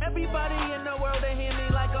vocals. Want everybody in the world to hear me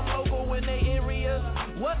like I'm local in their area.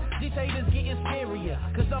 What? These haters getting scarier,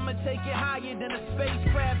 cause I'ma take it higher than a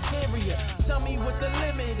spacecraft carrier. Tell me what the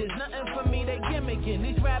limit is, nothing for me, they gimmicking.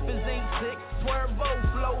 These rappers ain't sick, Swervo,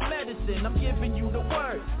 flow medicine. I'm giving you the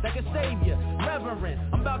word that can save you, reverend.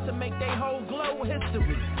 I'm about to make they whole glow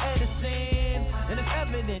history, Edison. And it's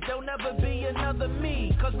evident there'll never be another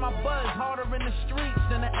me, cause my buzz harder in the streets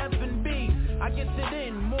than the F&B. I get it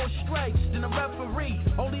in, more strikes than a referee.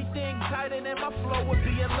 Only thing tighter than my flow would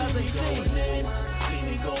be a leather seat. See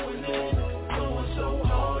me going in, going so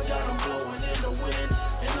hard that I'm blowing in the wind.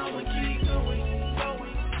 And I'ma keep going,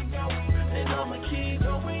 and I'ma keep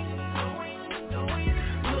going.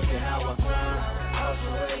 Look at how I grind,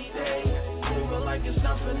 hustle every day. Moving like it's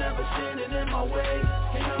nothing ever standing in my way.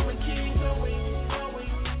 And I'ma keep going,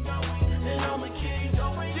 and I'ma keep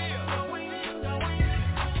going.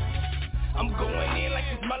 I'm going in like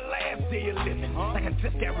it's my last day of living. Like I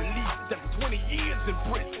just got released after 20 years in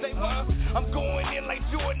prison. I'm going in like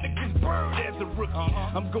Jordan against Bird as a rookie.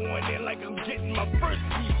 I'm going in like I'm getting my first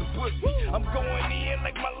piece of pussy. I'm going in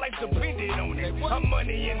like my life depended on it. I'm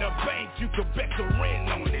money in the bank, you can bet the rent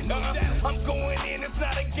on it. I'm going in, it's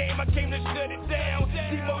not a game, I came to shut it down.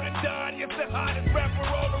 Demo the Don, yes, the hottest rapper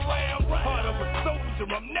all around. Heart of a soldier,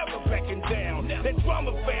 I'm never backing down. That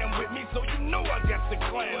drama fam with me, so you know I got the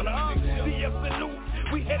clown. DF salute,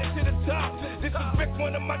 we headed to the top. This is Rick,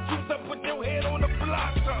 one of my juice, I put your head on the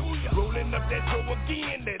block. Rolling up that door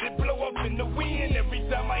again, let it blow up in the wind. Every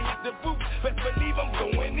time I hit the booth, best believe I'm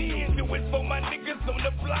going in. Do it for my niggas on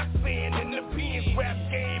the block, saying in the pins, rap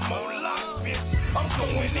game on lock, bitch. I'm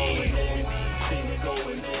going in. See me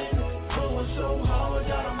going in, going so hard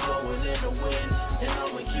that I'm blowing in the wind. And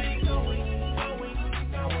I'ma keep going,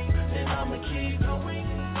 and I'ma keep going.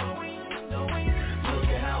 Look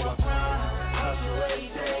at how I grind, hustle every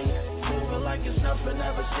day. Moving like it's nothing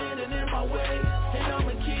ever standing in my way. And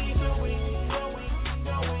I'ma keep going,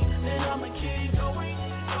 and I'ma keep going,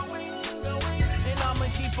 and I'ma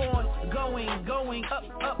keep on going,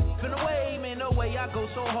 up and away. Man, no way I go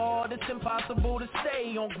so hard, it's impossible to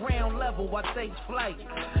stay on ground level. I take flight.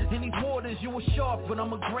 In these waters, you a shark, but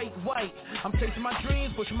I'm a great white. I'm chasing my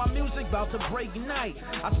dreams, pushing my music, about to break night.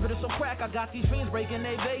 I spit it so crack, I got these fiends breaking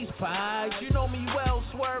their bass pipes. You know me well,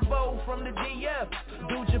 Swervo from the DF.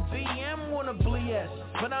 Dude, your BM wanna BS,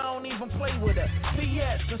 but I don't even play with her.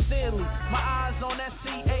 PS, sincerely, my eyes on that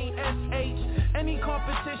CASH. Any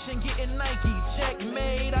competition getting Nike,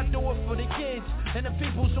 checkmate. I do it for the kids and the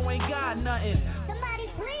people who ain't got nothing. Somebody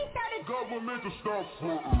please throw the government to stop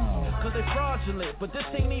Cause they fraudulent, but this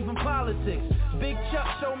ain't even politics. Big Chuck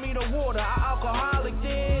showed me the water, I alcoholic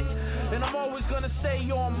did. And I'm always gonna stay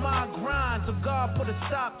on my grind till God put a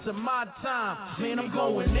stop to my time. Man, I'm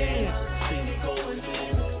going in. See me going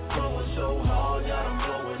in. Going so hard that I'm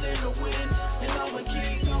blowing in the wind. And I'ma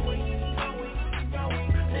keep going.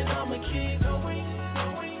 And I'ma keep going.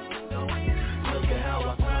 Look at how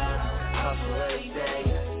I grind, hustle every day.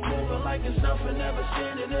 Moving like it's nothing, never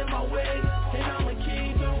standing in my way. And I'ma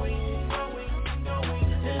keep going.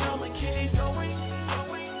 And I'ma keep going.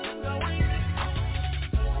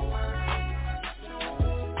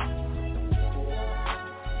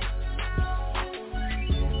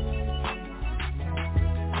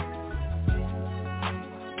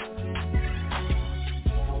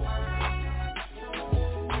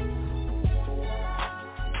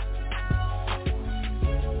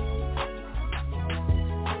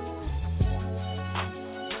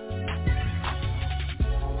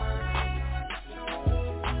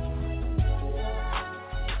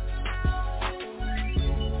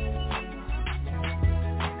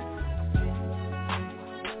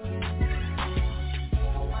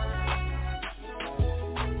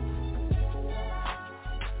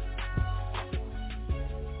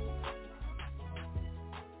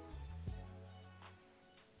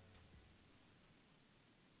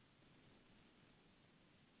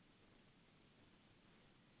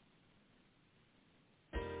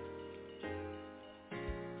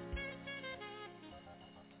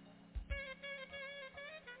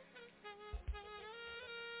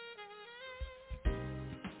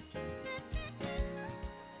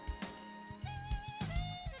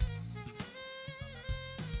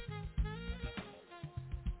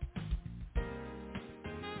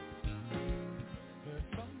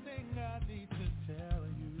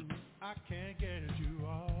 I can't get you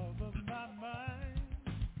off of my mind.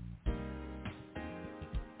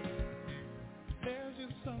 There's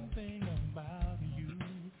just something about you.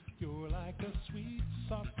 You're like a sweet,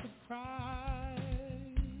 soft surprise.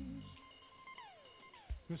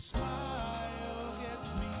 Your smile gets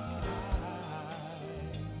me high.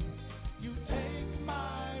 You take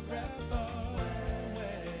my breath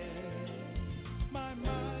away. My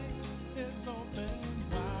mind is open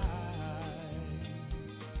wide.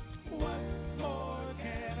 What more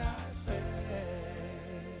can I say?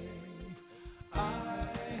 I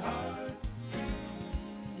heart you,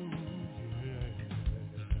 yeah.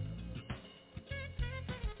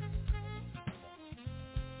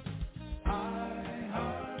 I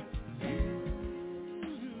heart you,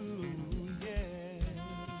 yeah.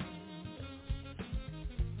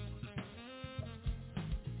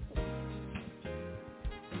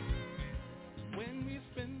 When we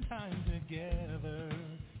spend time together,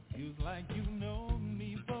 feels like you've known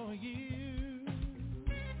me for years.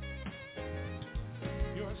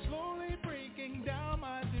 You're slowly breaking down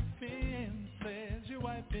my defenses. You're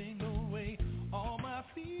wiping away all my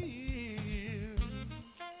fears.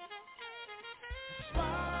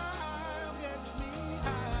 Smile gets me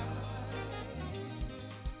high.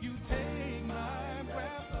 You take my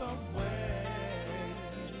breath away.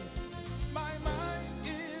 My mind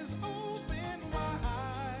is open wide.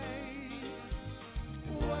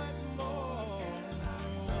 What more?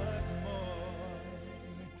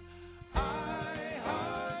 I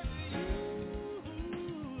heart you,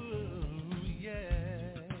 yeah.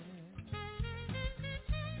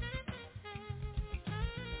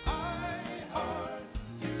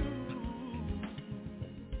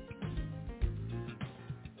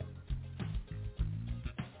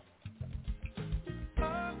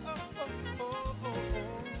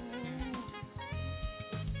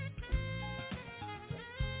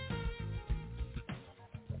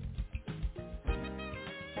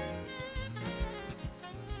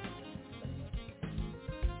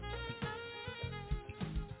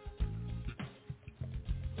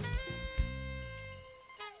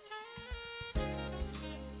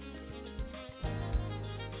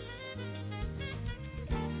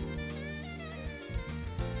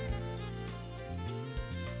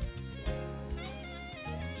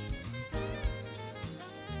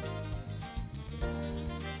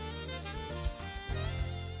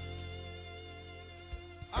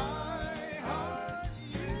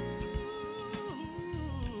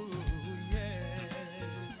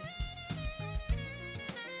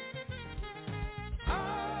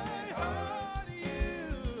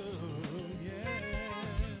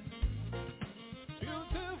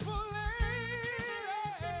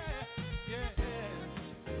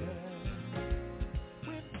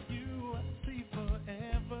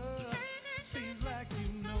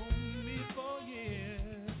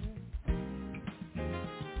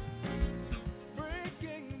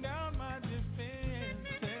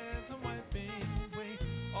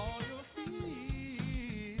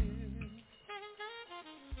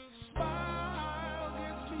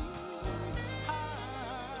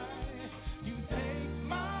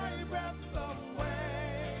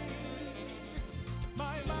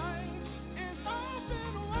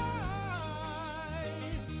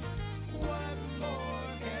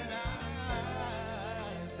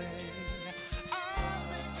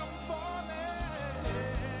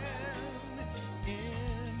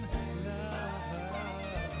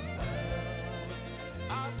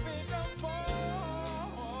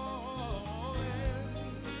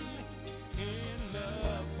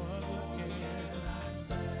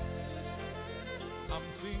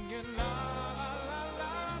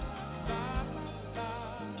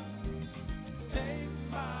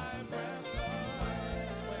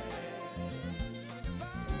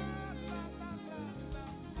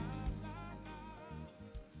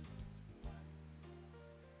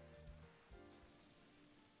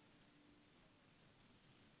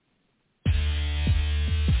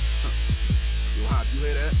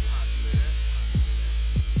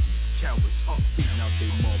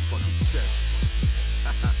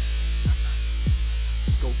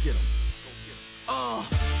 get him.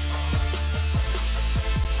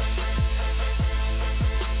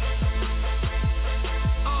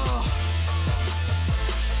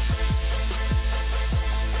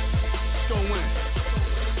 Go in.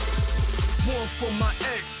 1 for my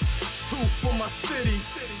ex, 2 for my city,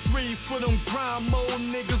 3 for them grind mode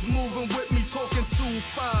niggas moving with me, talking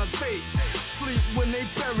 258. Sleep when they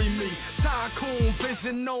bury me. Tycoon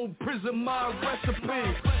vision, no prison, my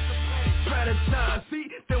recipe. Strategize, see,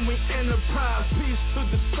 then we enterprise. Peace to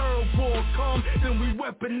the third war come, then we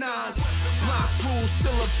weaponize. Block rules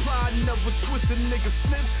still apply, never twist a nigga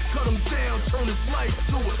slip. Cut him down, turn his life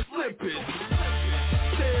to a slippage.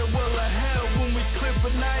 Stairwell of hell when we clip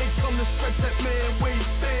it. I ain't come to stretch that man where he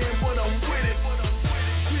stand, but I'm with it.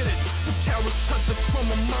 Get it, the carrot touches from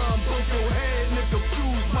my mind. Broke your head, nigga,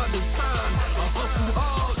 fuse my design. I hustle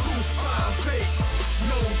hard, 258,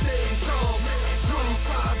 no days off.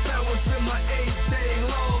 25 hours in my 8-day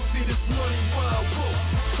long. See this money wild book.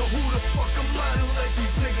 So who the fuck am I to let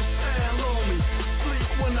these niggas stand on me?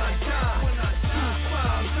 Sleep when I die.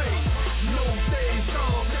 258, no days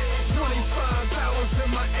off. 25 hours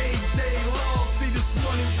in my 8-day long. See this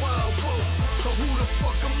money wild book. So who the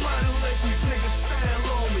fuck am I to let these niggas stand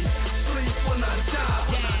on me? Sleep when I die.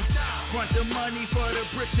 Front the money for the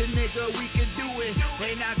bricks, and nigga, we can do it.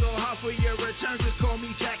 They not go hard for your return, just call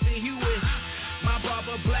me Jackson Hewitt. My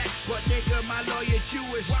barber black, but nigga, my lawyer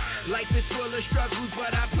Jewish. Life is full of struggles,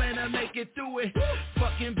 but I plan to make it through it.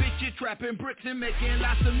 Fucking bitches, trapping bricks and making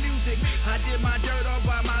lots of music. I did my dirt all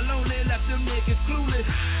by my lonely, left them niggas clueless.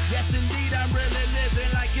 Yes, indeed, I'm really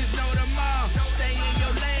living like it's no tomorrow. Stay in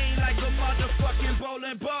your lane like a motherfucking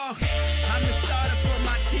bowling ball. I'm the starter for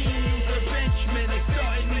my team, use a benchman. They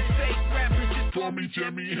starting these fake rappers, just call me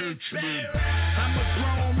Jimmy Henchman. I'm a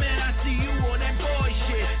grown man, I see you on that boy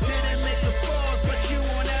shit. Didn't make the fall, but you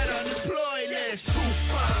on that unemployed list.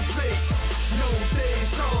 258, no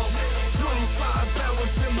days off. 25 hours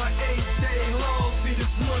in my 8-day long. See this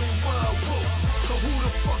money wild book. So who the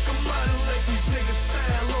fuck am I to let these niggas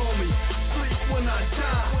stand on me? Sleep when I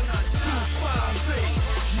die.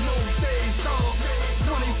 258, no days off.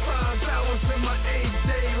 25 hours in my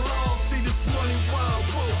 8-day long. See this money wild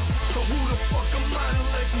book. So who the fuck am I to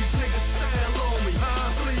let these niggas stand on me?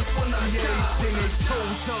 Sleep when I die. Everything they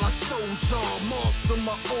told y'all, I showed y'all. Monster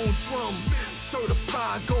my own drum.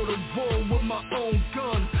 Certified, go to war with my own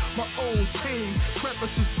gun. My own team, rappers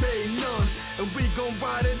since day none. And we gon'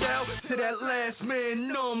 ride it out to that last man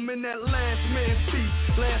numb in that last man seat.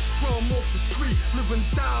 Last crumb off the street, living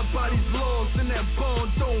die by these laws, and that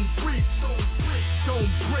bond don't breathe.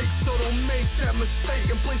 Don't break, so don't make that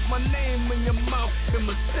mistake and place my name in your mouth and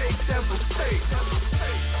mistake that mistake.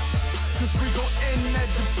 Cause we gon' end that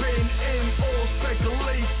debate and end all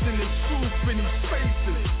speculation and truth in these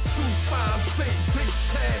faces. 258, big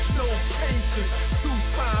cash, no cases.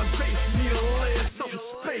 258, need a layer, some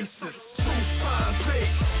spaces.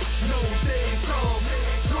 258, no days off.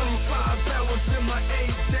 25 hours in my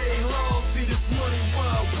 8-day long. See this money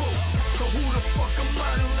wild book. So who the fuck am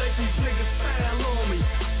I to let these niggas stand on me?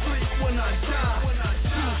 Sleep when I die.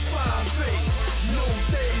 258, no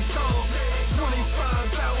days off.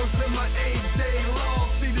 25 hours in my 8-day long.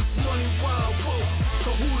 See this money wild book.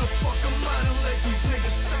 So who the fuck am I to let these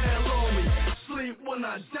niggas stand on me? Sleep when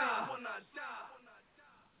I die.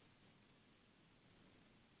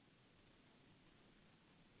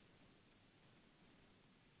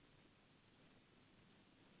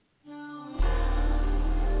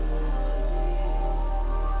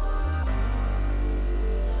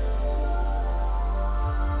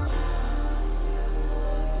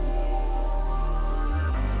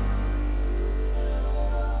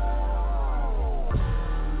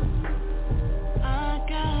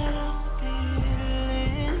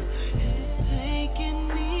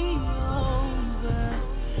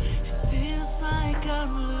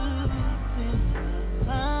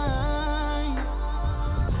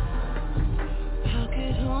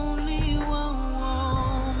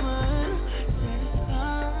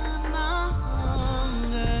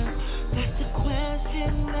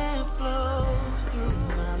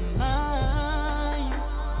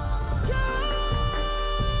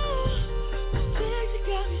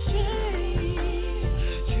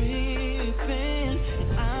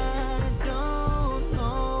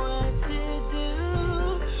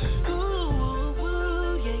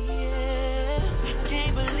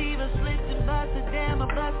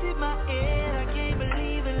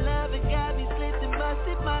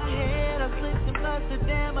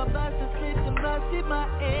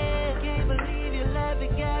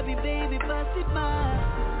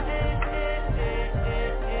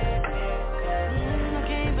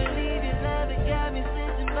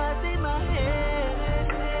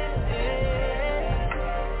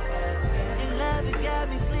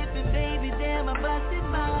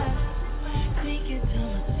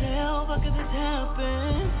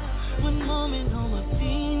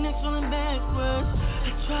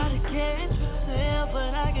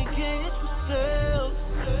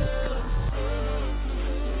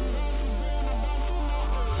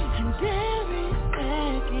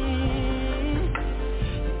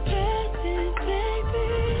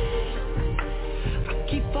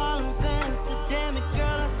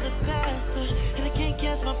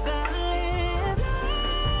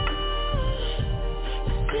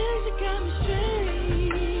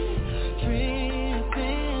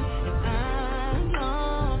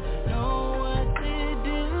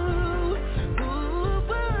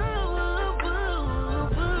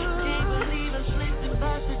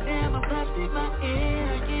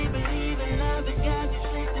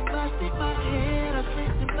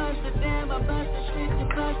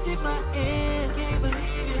 busted my head. Can't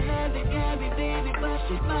believe your love that got me, baby,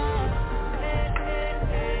 busted my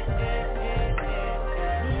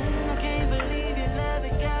I can't believe your love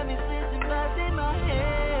that got me, slipped and busted my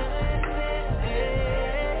head.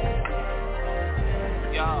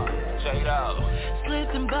 Y'all, J-Dog.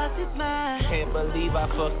 Slipped and busted my Can't believe I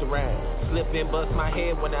fucked around. Slipped and bust my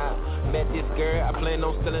head when I met this girl. I planned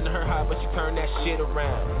on stealing her heart, but she turned that shit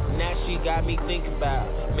around. Now she got me thinking about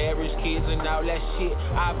marriage, kids, and all that shit.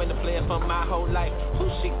 I've been a player for my whole life. Who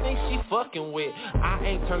she thinks she fucking with? I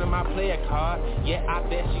ain't turning my player card. Yeah, I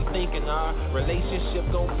bet she thinking our relationship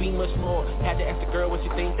gon' be much more. Had to ask the girl what she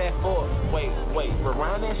think that for. Wait,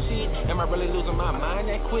 rewind that shit? Am I really losing my mind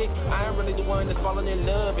that quick? I ain't really the one that's falling in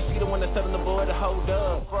love, and she the one that's telling the boy to hold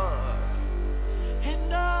up.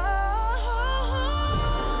 And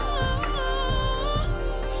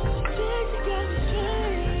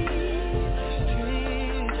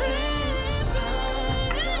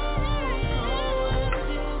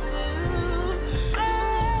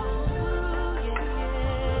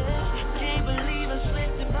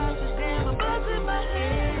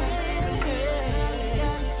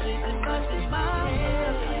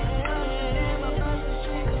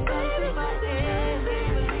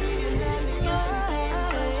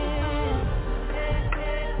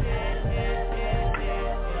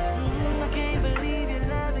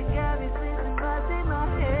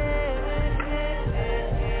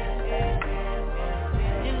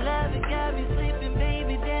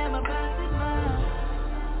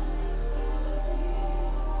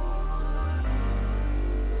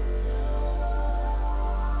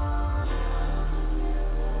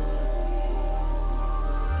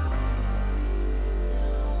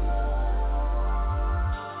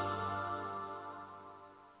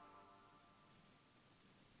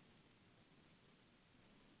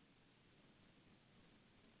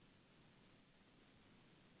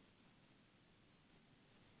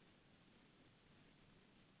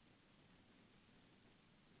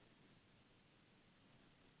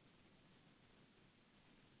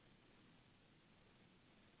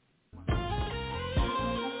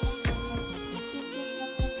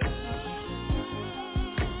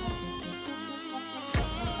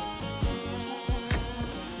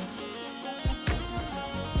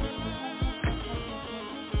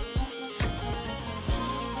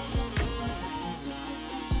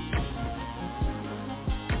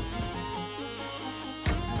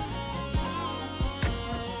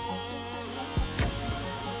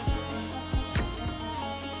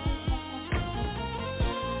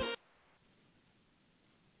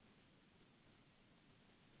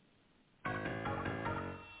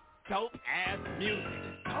dope ass music.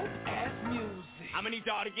 I'ma need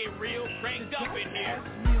y'all to get real cranked up in here.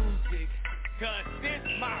 Music. Cause this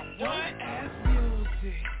my what? Ass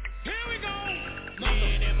music. Here we go.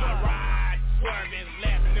 Lean in my ride, swerving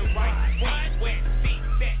left and right. What? Wet seat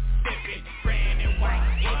set, sipping, brand and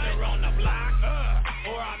white. Either on the block,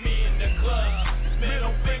 or I'm in the club.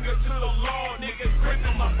 Middle finger to the law, niggas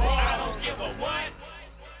gripping my ball. I don't give a what.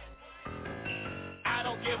 I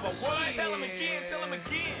don't give a what. Tell him again, tell him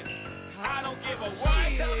again. I don't give a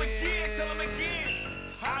what. Tell him again, tell him again.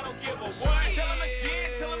 I don't give a what. Tell him again,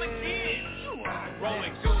 tell him again.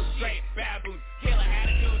 Rolling goose, straight baboons, killer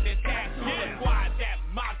attitudes and tattoos. A squad that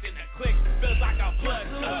mops in the click, feels like a blood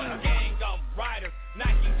club. Gang of riders,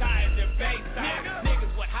 Nike tires and bass tires.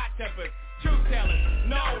 Niggas with hot tempers, truth tellers,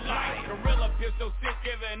 no light. Gorilla pistol, sit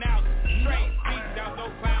giving out straight beats. Down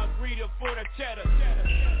no clowns, breeder for the cheddar.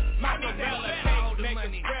 Michael Bella, make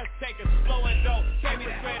the stress takers, slow and dope. Take me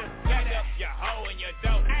straight up, back up your hoe and your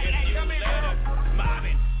dope. If you let us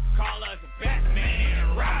mobbing, call us Batman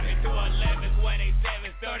and Robin. 211s,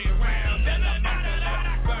 27s, 30 rounds. Doesn't matter that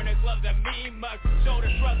I burn gloves and mean mugs,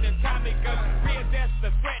 shoulder shrugs and Tommy guns. Reassess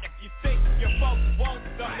the threat if you think your folks won't.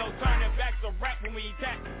 Some no turning back to rap when we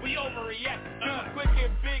attack. We overreact. Quick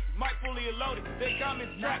and big, mic fully loaded. They come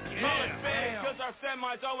in strapped. Bullets fed, cause our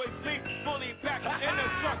semis always sleep fully packed in the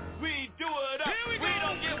truck. We do it up. We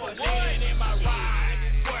don't give a what. In my ride,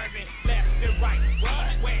 swerving left and right.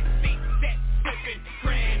 Wet seat set, sipping,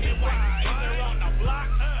 brand and white. Either on the block,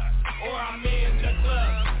 or I'm in the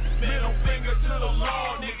club. Middle finger to the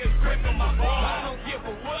law, niggas gripping my ball. I don't give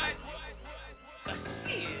a what.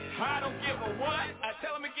 I don't give a what.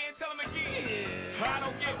 Tell him again, tell him again. I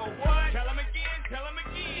don't give a what. Tell him again, tell him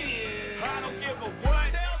again. I don't give a what.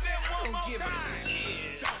 Tell them one more time.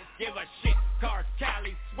 Don't give a shit. Cars,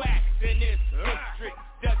 Cali, swag in this district.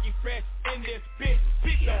 Dougie Fresh in this bitch.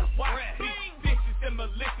 People watch these bitches and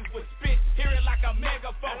malicious with spit. Hear it like a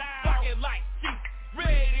megaphone. Fucking like sheep.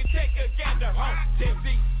 Ready to take a gander home.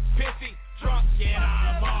 Tipsy, pissy, drunk. Yeah,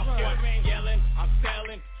 I'm off. Yelling, I'm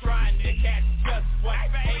selling.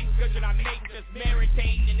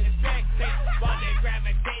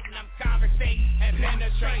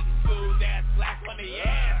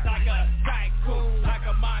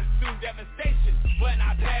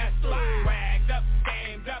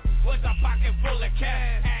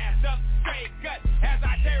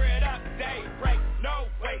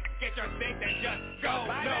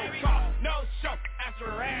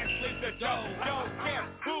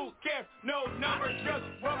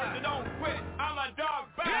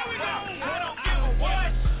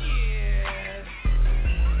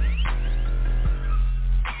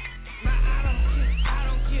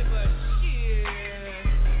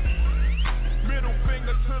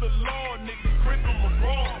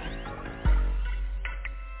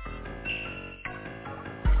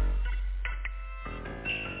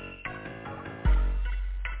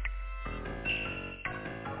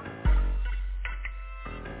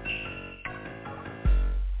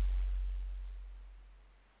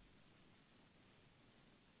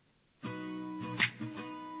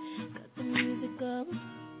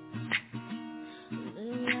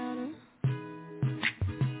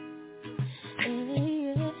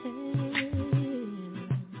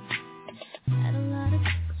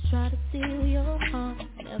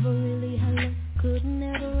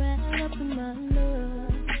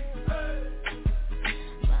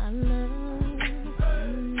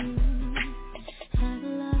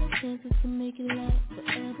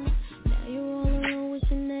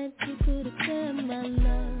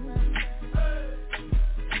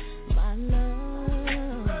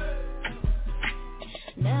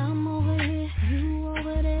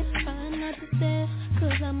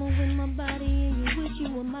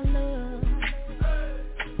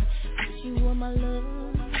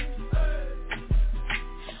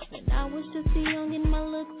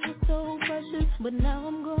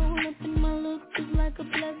 like a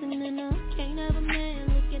blessing, and I can't have a man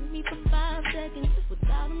look at me for 5 seconds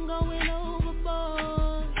without him going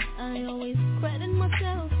overboard. I always credit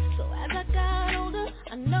myself, so as I got older,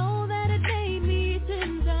 I know that it made me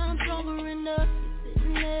 10 times stronger. And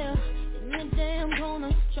sitting there in the damn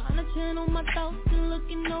corner, trying to channel my thoughts and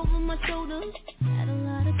looking over my shoulder. Had a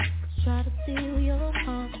lot of tricks, try to steal your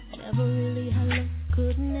heart. Never really had luck,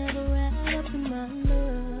 could never add up in my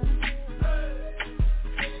love.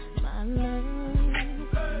 My love.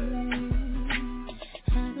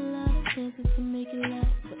 Had a lot of chances to make it last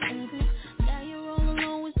forever. Now you're all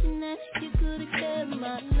alone, wishing that you could have kept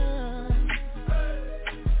my love.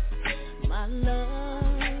 My love.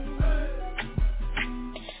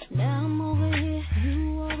 Now I'm over here,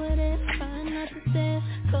 you over there, trying not to stare,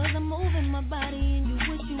 'cause I'm moving my body and you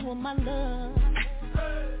wish you were my love.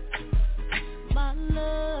 My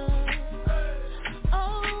love.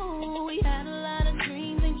 Oh, we had a lot of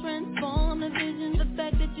dreams and transformed the vision. The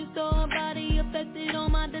fact that you saw a body affected all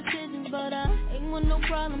my decisions, but I ain't want no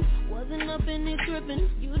problems, wasn't up in it tripping.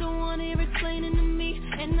 You don't want to explaining to me,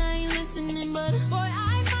 and I ain't listening, but boy,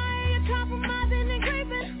 I admire your compromising and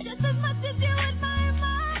creeping, just as much as you admire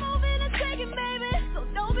my moving and shaking, baby. So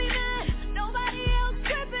don't be mad, nobody else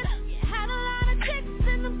tripping. You had a lot of chicks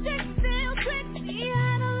and them chicks still tricks. You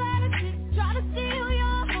had a lot of chicks try to steal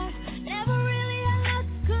your heart. Never really had luck,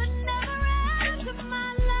 could never add up to my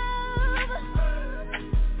love.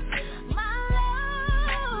 My love.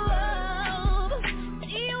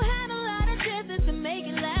 You had a lot of chances to make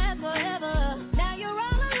it last forever. Now you're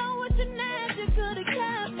all alone with your nads, you could have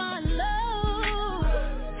kept my love.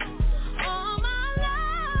 Oh, my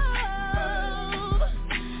love.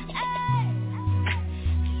 Hey,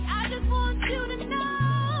 I just want you to know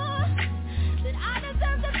that I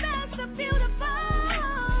deserve the best of beautiful.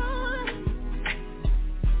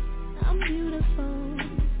 I'm beautiful,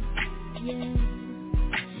 yeah.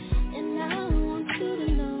 And I want you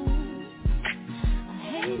to know I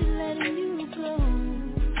hated letting you go,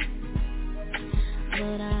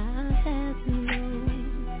 but I had to know.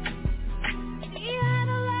 You had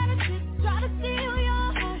a lot of chicks try to steal your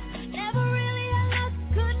heart. Never really had luck,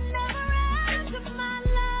 could never add up to my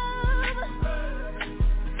love.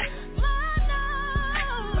 My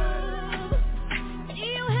love.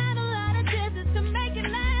 You had a lot of chances to make it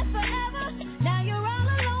last forever. Now you're all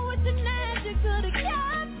alone with your nads, you could have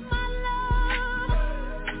kept my love.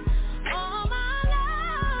 Oh, my love.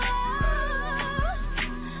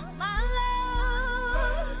 My love.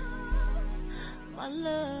 My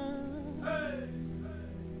love.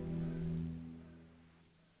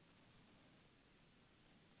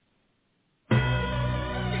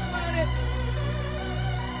 Get money.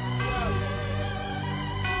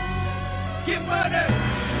 Get money.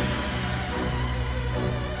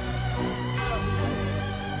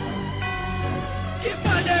 Get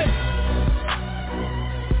money.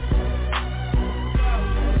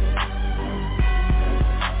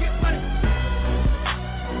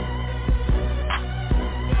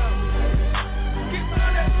 Get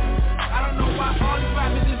money. I don't know why all these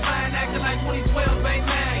rappers is lying, acting like 2012 ain't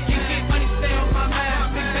mad. Get money, stay on my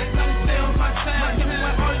mind. Big fat money, stay on my time. Tell me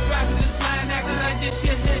why all these rappers is lying, acting like this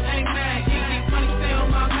shit ain't mad. Get money, stay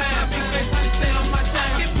on my mind. Big fat money, stay on my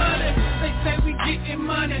time. Get money. They say we getting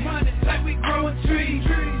money, like we growing trees.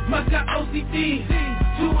 Must got OCD,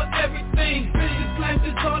 doing everything. This life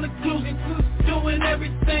is all inclusive, doing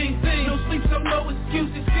everything. No sleep, so no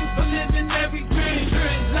excuses for living every dream.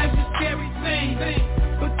 Life's a scary thing,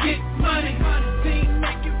 but get money. Team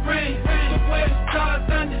make it rain. So where the stars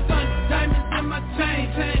under, diamonds in my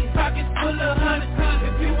chain. Pockets full of hundreds.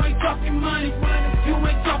 If you ain't talking money, you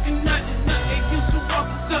ain't talking nothing. Ain't used to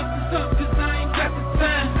walking something, 'cause I ain't got the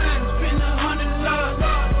time. Spend $100,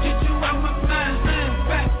 get you out my mind.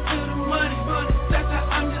 Back to the money, that's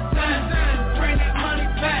how I'm designed. Bring that money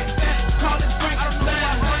back, call it break the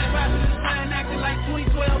line. Rappers is lying, acting like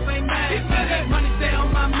 2012 ain't mad. Money stay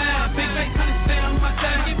on my mind, big fake money stay on my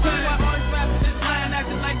time. Get money, why all these rappers is lying,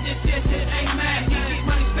 acting like this shit ain't mad. Get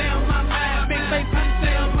money stay on my mind, big fake money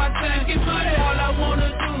stay on my time. Get money, all I wanna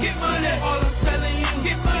do, get money, all I'm telling you,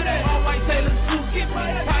 get money. All white Taylor suits, get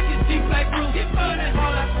money. Pockets deep like roots, get money.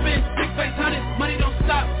 All I spend, big face hundreds, money don't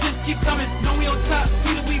stop, just keep coming. Know we on top,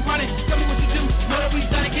 see that we running. Tell me what you do, know that we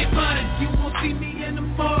done to get money. You won't see me in the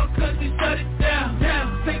mall, 'cause we shut it down.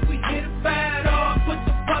 Think we hit it bad, or put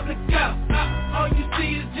the public out. All you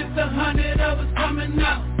see is just 100 of us coming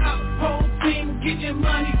out. Whole team getting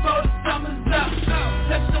money for the summer's out.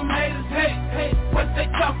 Let them haters hate what they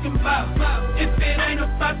talking about. If it ain't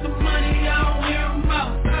about the money, I don't hear them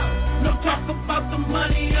out. No talk about the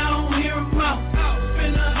money, I don't hear them out.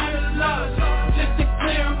 Spend $100 just to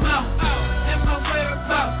clear them out. Am I where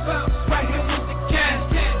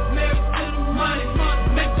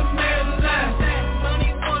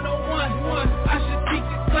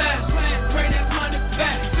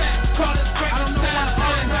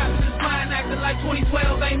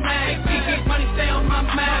 2012 ain't mad. Get money, stay on my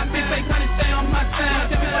mind. Big face money, stay on my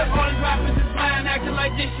time. Tell me what all these rappers is mine, acting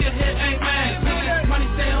like this shit here ain't mine. Big money,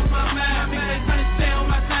 stay on my mind. Big face money, stay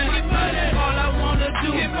on my time. Get money, all I wanna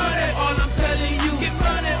do. Get money, all I'm telling you. Get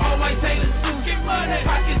money, all white Taylor suit. Get money,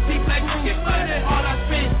 pockets deep like you. Get money, all I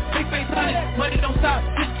spend. Big face honey, money don't stop.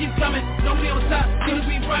 Just keep coming, don't be on top. Soon as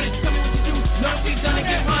we running, tell me what you do. Know we done to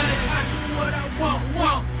get money. I do what I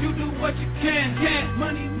want. You do what you can.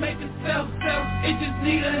 Money make itself. It just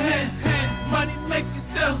need a hand. Money make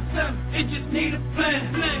itself. It just need a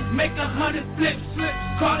plan. Make 100 flips.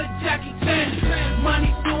 Call it Jackie Chan. Money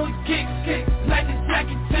doing kicks like it's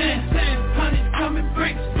Jackie Chan. 100 coming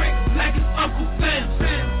bricks like it's Uncle Sam.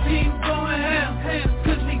 Team going ham,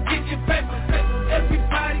 cause we get your paper.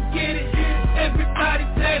 Everybody get it, everybody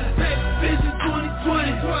Taylor. Vision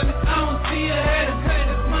 2020, I don't see a header.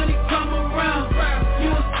 If money come around,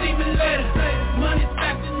 you'll see me later. Money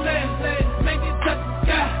stacked and later, make it touch the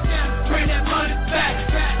sky. Bring that money back,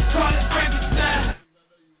 call it Frankenstein.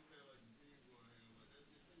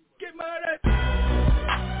 Get money.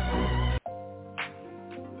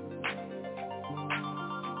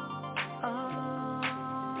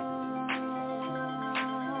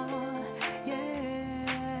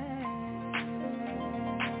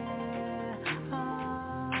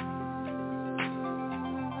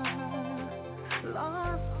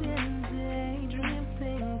 Lost in daydream,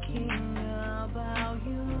 thinking about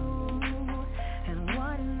you and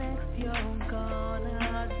what next you're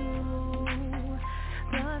gonna do.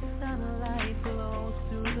 The sunlight glows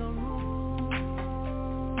through the room.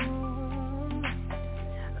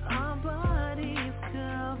 Our bodies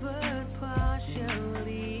covered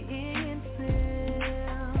partially in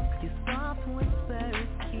silk. Your soft whispers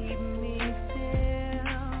keep me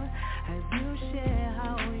still as you share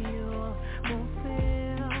how you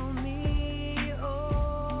fulfill me. Oh,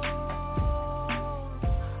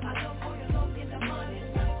 I don't put your love in the morning,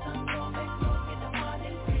 night and go make love in the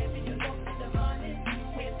morning, baby your love in the morning,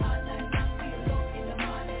 wait all night long for your love in the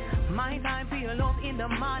morning. My time for your love in the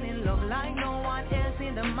morning, love like no one else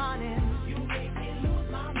in the morning. You make me lose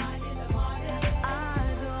my mind in the morning.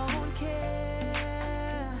 I don't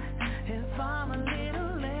care if I'm a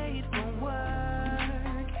little late for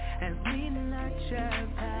work, as we nurture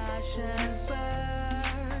passion's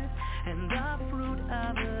birth and the fruit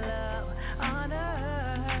of love on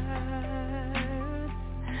earth.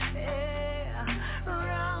 Yeah,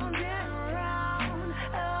 round and round,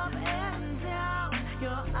 up and down,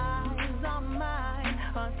 your eyes are mine,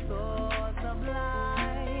 a source of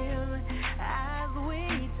life, as we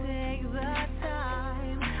take the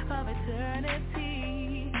time of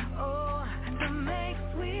eternity, oh, to make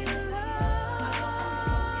sweet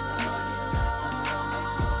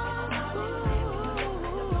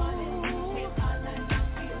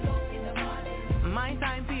my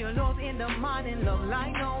time for your love in the morning, love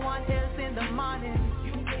like no one else in the morning.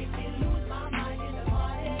 You make me lose my mind in the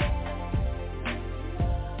morning.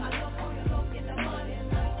 I love how you love in the morning,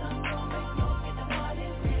 night and go make love in the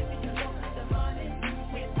morning, baby your love in the morning,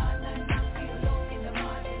 wait all night long for your love in the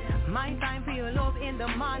morning. My time for your love in the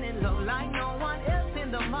morning, love like no one else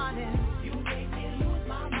in the morning. You make me lose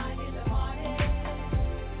my mind in the morning.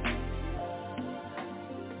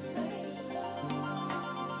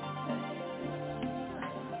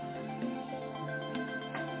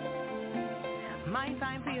 My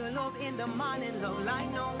time for your love in the morning, love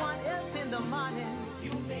like no one else in the morning.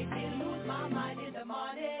 You make me lose my mind in the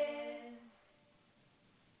morning.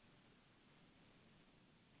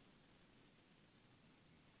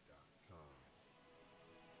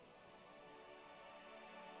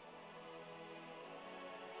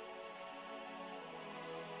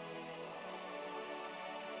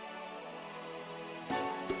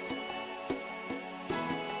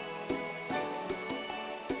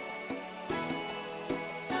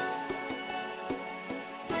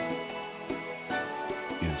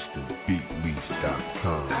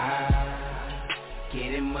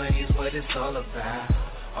 Getting money is what it's all about.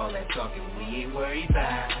 All that talking we ain't worried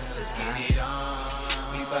about. Let's get it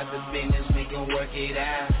on. We bout the business, we gon' work it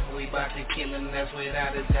out. We bout to kill him, that's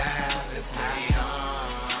without a doubt. Let's get it on.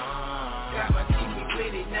 Got my team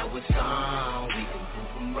with it, now it's on. We can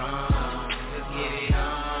prove them wrong. Let's get it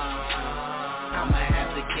on. I'ma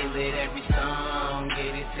have to kill it every song.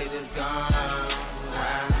 Get it till it's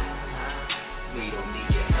gone. We don't need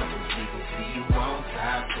your help, we gon' see you on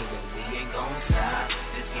top. Cause we ain't gon' stop.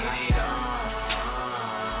 Let's get it on.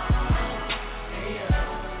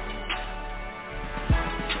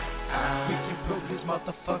 We can blow this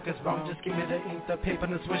motherfuckers wrong. Just give me the ink, the paper,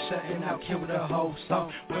 and the swisher, and I'll kill the whole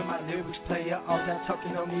song. When my lyrics play out, all that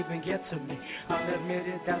talking don't even get to me. I'll admit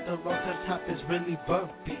it that the road to the top is really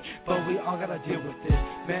bumpy, but we all gotta deal with this.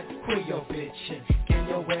 Man, quit your bitchin', get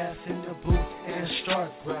your ass in the booth and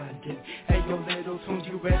start grinding. Hey, yo, little tunes,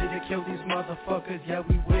 you ready to kill these motherfuckers? Yeah,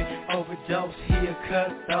 we went overdose here,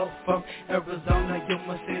 cut out from Arizona, you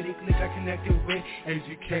my city, click I connected with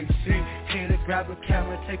AGKC. Here to grab a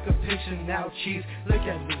camera, take a picture now, cheese. Look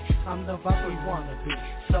at me, I'm the vibe we wanna be,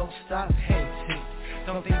 so stop hating.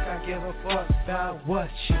 Don't think I give a fuck about what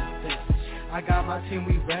you think. I got my team,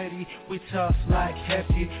 we ready, we tough like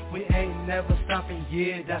hefty. We ain't never stopping,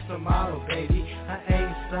 yeah, that's the motto, baby. I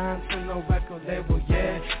ain't signed to no record label,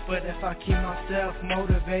 yeah, but if I keep myself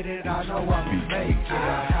motivated, I know I'll make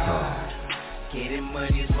it. Getting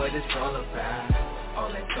money is what it's all about. All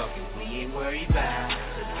that talking we ain't worried about.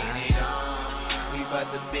 Let's get it on. We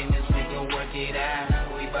bout the business, we gon' work it out.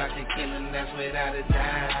 We bout to kill him, that's without a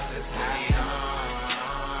doubt. Let's get it on.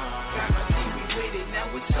 Got my team, we with it, now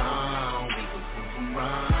it's on. We gon' prove them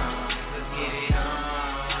wrong. Let's get it on.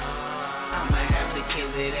 I'ma have to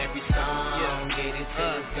kill it every song. Get it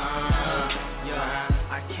till it's gone.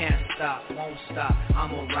 I can't stop, won't stop,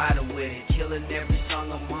 I'm a rider with it. Killing every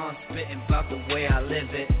song I'm on, spitting about the way I live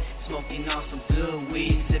it. Smoking on some good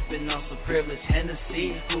weed, sipping on some privileged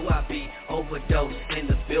Hennessy. Who I be, overdose in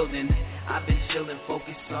the building. I've been chilling,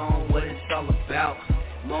 focused on what it's all about.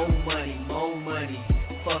 More money,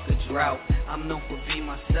 fuck a drought. I'm known for being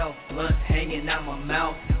myself, blunt hanging out my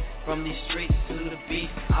mouth. From these streets to the beat,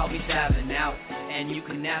 I'll be diving out. And you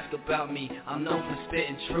can ask about me, I'm known for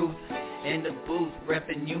spitting truth. In the booth,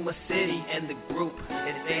 reppin' Yuma City and the group,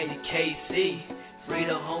 it's ADKC. Free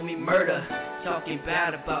the homie murder, talking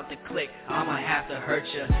bad about the clique, I'ma have to hurt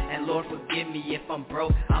ya. And Lord forgive me if I'm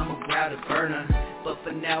broke, I'ma grab a burner. But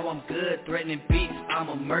for now I'm good, threatening beats,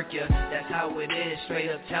 I'ma murk ya. That's how it is,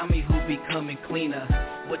 straight up tell me who be coming cleaner.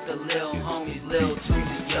 With the lil homies, lil to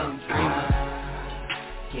the young dreamer.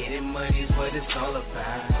 Getting money is what it's all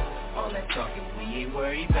about. All that talking we ain't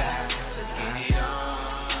worried about. Let's get it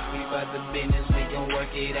on. We bout the business, we gon'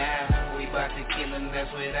 work it out. We bout to kill him,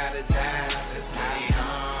 that's without a doubt. Let's get it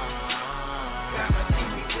on. Got my team,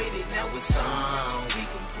 we with it, now it's on. We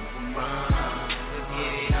gon' prove them wrong. Let's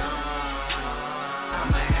get it on.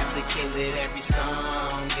 I'ma have to kill it every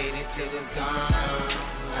song. Get it till it's gone.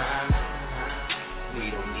 We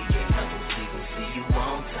don't need your help, we gon' see you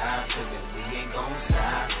on top. So that we ain't gon'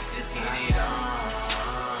 stop. Let's get it on.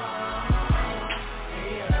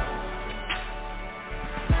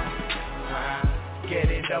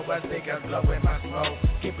 Getting dope, I think I'm blowing my smoke.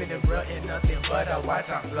 Keeping it real and nothing but a white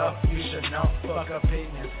top flow. You should know, fuck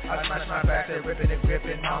opinions. I smash my back, they ripping and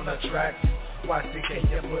gripping on the tracks. Watch the K,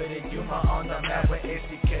 you putting Yuma on the map with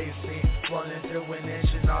ACKC. Rolling through an inch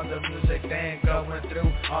and all the music they ain't going through.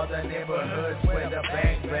 All the neighborhoods with a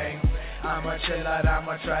bang bang. I'ma chill out,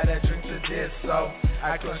 I'ma try to drink to this. So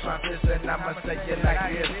I clench my fist and I'ma say it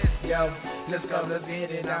like this. Yo, let's go, let's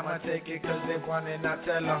get it. I'ma take it cause they want it, I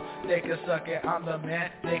tell them they can suck it. I'm the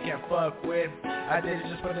man they can fuck with. I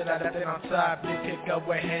didn't just put it out there on top. You can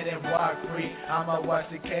go ahead and walk free. I'ma watch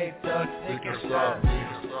the K-Thug, they can stop me.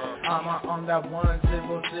 I'ma on that 100.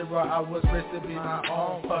 I was raised to be my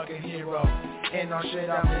own fucking hero. Ain't no shit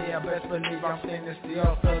on me, I best believe I'm standing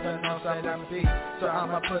still. Feel the notes that I'm beat. So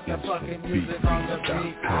I'ma put the fucking music on the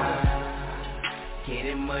beat.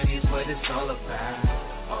 Getting money is what it's all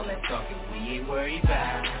about. All that talking we ain't worried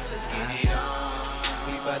about. Let's get it on.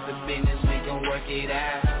 We bout the business, we gon' work it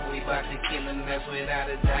out. We bout to kill him, that's without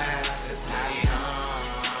a doubt. Let's get it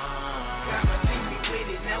on. Got my team, we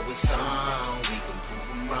with it, now it's on. We gon' prove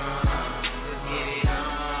them wrong. Let's get it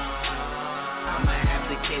on. I'ma have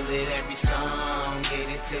to kill it every song. Get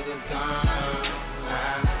it till it's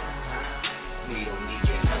gone. We don't need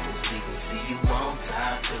your help, we gon' see you on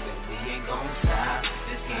top. So that we ain't gon' stop.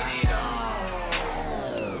 Let's get it on.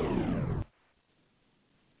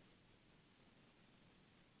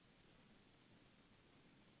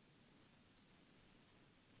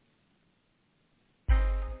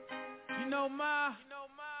 You know, Ma,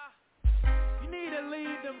 you need to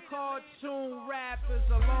leave them cartoon rappers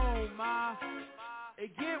alone, Ma. Hey,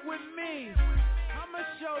 get with me. I'ma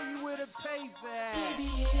show you where the paper at. Baby,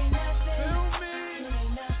 it ain't nothing. Feel me? It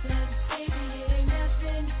ain't nothing. Baby, it ain't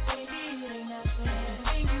nothing. Baby, it ain't nothing.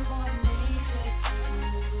 Anything you want me to do,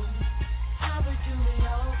 I would do it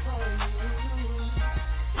all for you.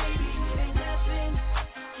 Baby, it ain't nothing.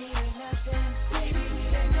 It ain't nothing. Baby,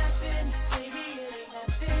 it ain't nothing. Baby, it ain't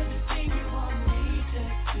nothing. Anything you want me to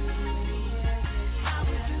do, I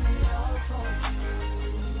would do it all for you.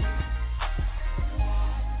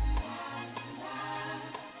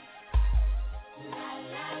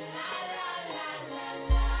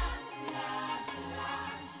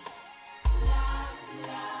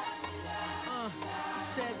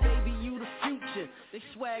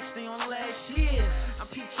 they swag stay on last year. I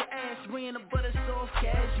peeped your ass, wearing a butter soft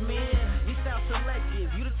cashmere. You style selective,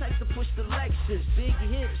 you the type to push the Lexus. Big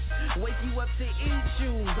hips, wake you up to eat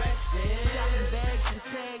you. Shopping bags and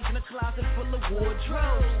tags in a closet full of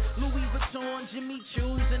wardrobes. Louis Vuitton, Jimmy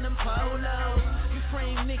Choos, and them polos. You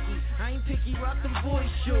frame Nicky, I ain't picky, rock them boy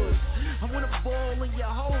shorts. I wanna ball in your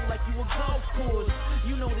hole like you a golf course.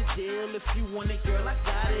 You know the deal, if you want it, girl, I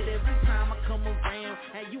got it. Every time I come around,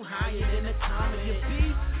 and you higher than the time of your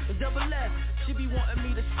beat. Double F, she be wanting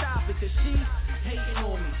me to stop it, cause she hating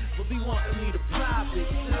on me, but be wanting me to pop it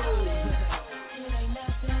too. It ain't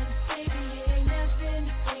nothing, baby, it ain't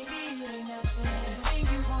nothing, baby, it ain't nothing.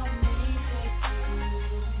 Think you want me to do,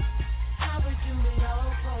 I would do it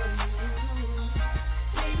all for you.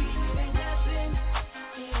 Baby, it ain't nothing,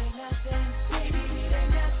 it ain't nothing, baby, it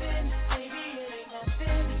ain't nothing, baby, it ain't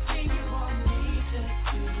nothing. Think you want me to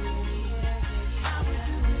do, I would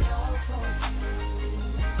do it all for you.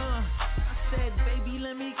 I said, baby,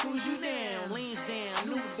 let me cruise you down, leans down,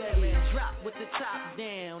 Newberry, drop with the top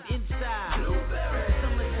down, inside, Blueberry.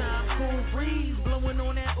 Summertime, cool breeze, blowing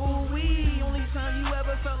on that ooh-wee. Only time you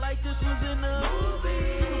ever felt like this was in a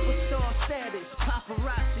movie. Superstar status,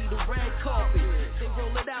 paparazzi, the red carpet. They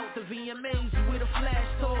roll it out, the VMAs with a flash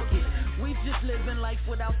target. We just living life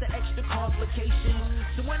without the extra complications.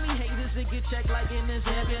 So any haters, they get checked like an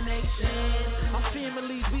examination. Our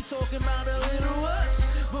families be talking about a little us,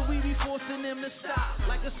 but we be forcing them to stop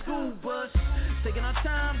like a school bus. Taking our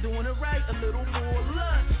time, doing it right, a little more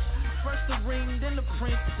lust. First the ring, then the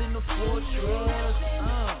prince, then the fortress.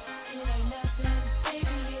 It ain't nothing, baby,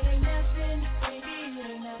 it ain't nothing, baby, it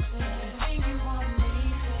ain't nothing. Think you want me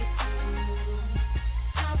to do,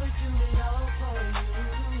 I would do it all for you.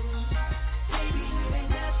 Baby, it ain't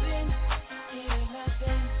nothing, it ain't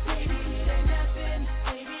nothing, baby, it ain't nothing,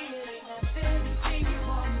 baby, it ain't nothing. Think you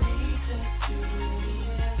want me to do,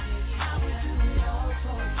 I would do it all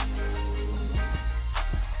for you.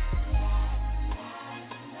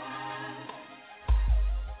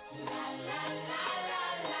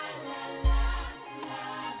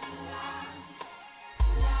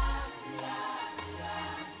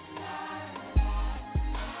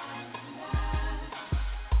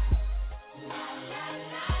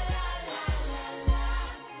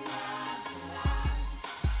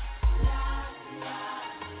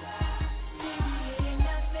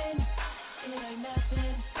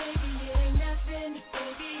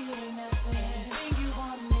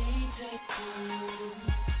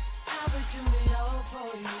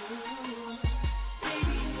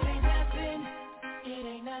 Baby, it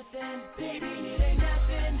ain't nothing, baby, it ain't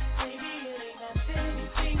nothing.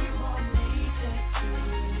 Anything you want me to do,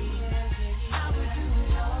 I would do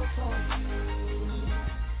it all for you.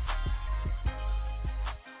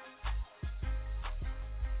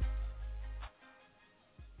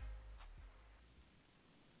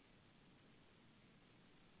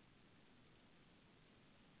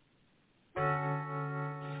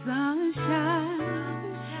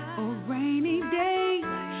 Sunshine or rainy day,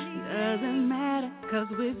 doesn't matter, 'cause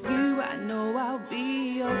with you I know I'll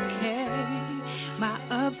be okay. My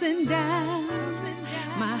ups and downs,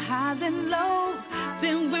 my highs and lows,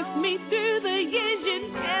 been with me through the years, you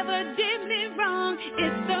never did me wrong.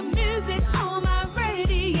 It's the music on my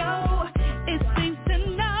radio, it seems to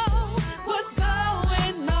know what's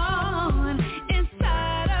going on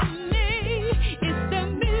inside of me. It's the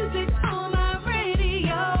music on my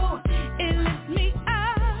radio, it lifts me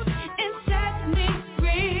up and sets me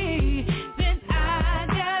free. Then I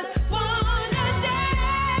just wanna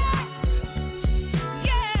dance,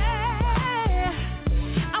 yeah,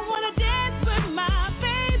 I wanna dance with my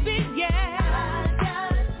baby, yeah, I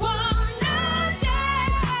just wanna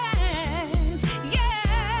dance.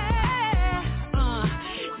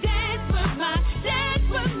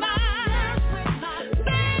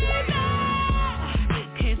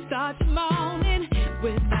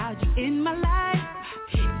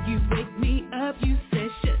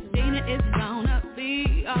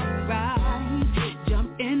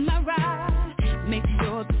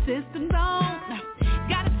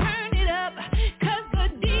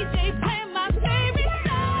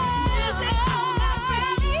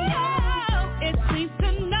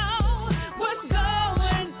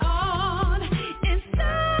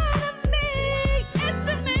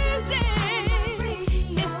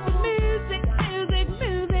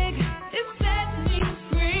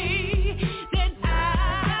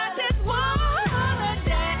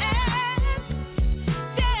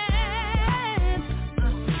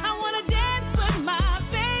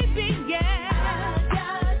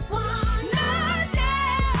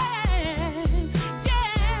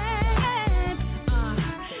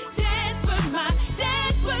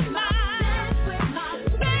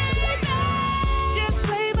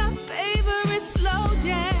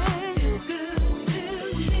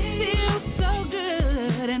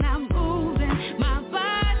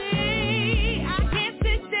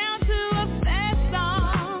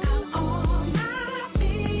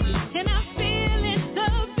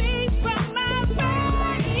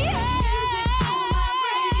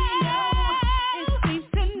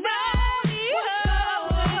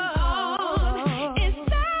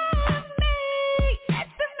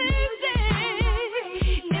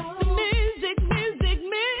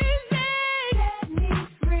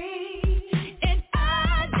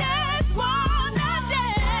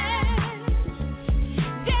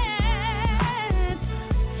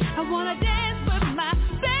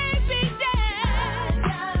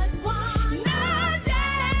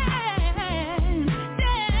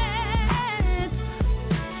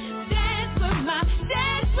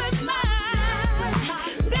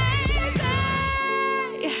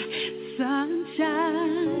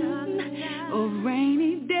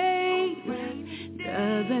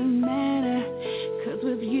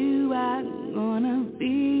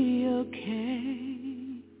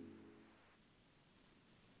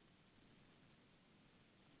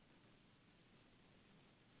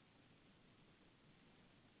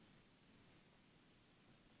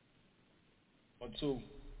 1, 2.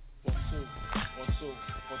 1, 2. 1, 2.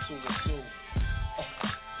 1, 2. 1, 2.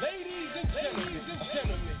 Ladies and gentlemen,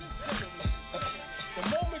 the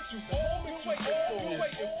moment you've all been waiting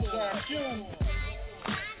for. John Q.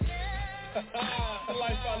 The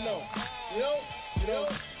life I know. You know,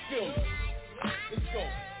 feel me. Let's go.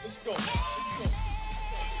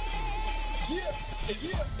 Yeah.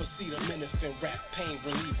 Proceed a menacing rap pain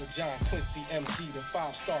reliever, John Quincy MD, the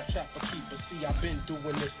 5-star trapper keeper. See, I've been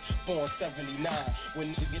doing this, born 79,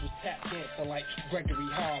 when niggas was tap dancing like Gregory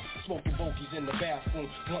Hines, smoking bogeys in the bathroom,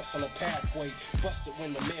 blunts on the pathway, busted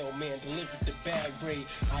when the mailman delivered the bag grade.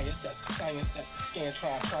 ISS, science, that's the scan,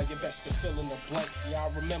 try your best to fill in the blanks. Yeah,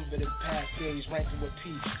 I remember the past days, ranking with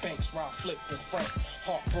P, Banks, Rob, Flip, and Frank.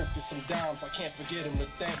 Heartbroken some dimes, I can't forget him to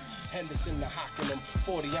thank. Henderson the hocking them,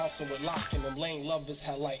 40 ounce with locking them. Lane lovers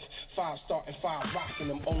had like 5 starting 5 rocking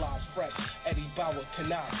them. Ola's fresh, Eddie Bauer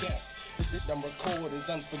cannot guess. This is them recordings,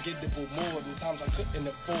 unforgettable more than times I couldn't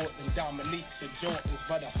afford them. Dominique's and Jordans,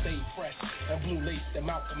 but I stayed fresh and blue laced them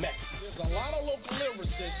out the Max. There's a lot of local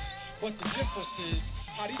lyricists, but the difference is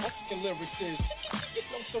how these fucking lyrics is.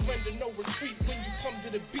 No surrender, no retreat. When you come to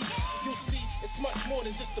the beat, you'll see it's much more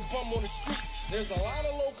than just a bum on the street. There's a lot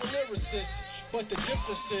of local lyricists, but the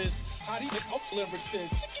difference is how these lyrics is.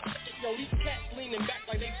 Yo, these cats leaning back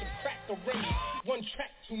like they some crack already. One track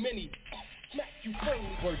too many. Smack you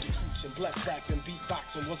firmly. Word to cooch and bless rapping,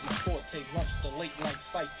 beatboxing was my forte. Lunch the late night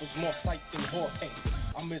sight was more sight than Jorge.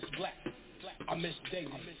 I miss Black, I miss Daily.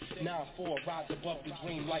 9-4 rise above the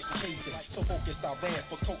dream like Caden. So focused I ran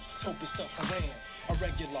for coach, Topus to Haran. A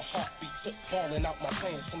regular heartbeat took falling out my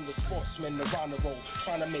plans from the sportsman to honor roll,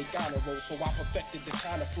 trying to make honor roll. So I perfected the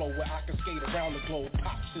kind of flow where I can skate around the globe.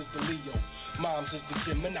 Pops is the Leo, Moms is the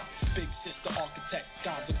Gemini, big sister architect,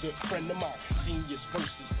 God's a good friend of mine. Genius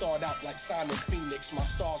verses start out like Simon Phoenix. My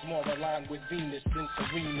stars more aligned with Venus than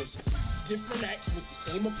Serena's. Different acts with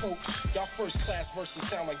the same approach. Y'all first class verses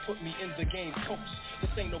sound like put me in the game coach.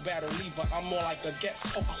 This ain't no battle lever, I'm more like a guest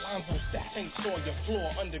coach. Alonzo Stats ain't Sawyer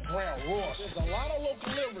floor, underground roar. There's a lot of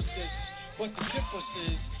local lyricists, but the difference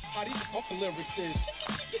is how these fucking lyrics is.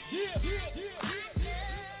 Yeah.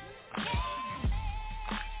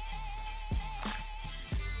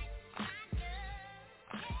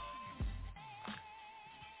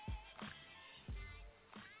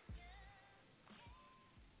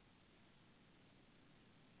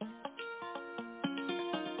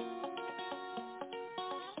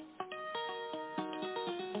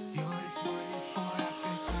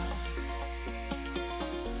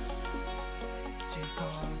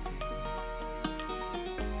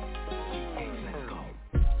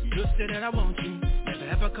 That I want you. Never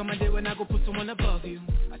ever come a day when I go put someone above you.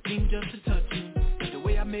 I think just to touch you. But the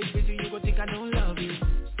way I make with you gon' think I don't love you.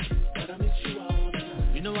 But I miss you all the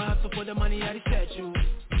time. You know I have to put the money I set you.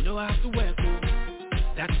 You know I have to wear cool.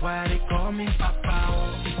 That's why they call me Papa.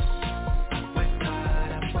 I work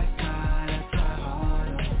hard, I try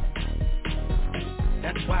harder.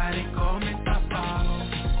 That's why they call me Papa.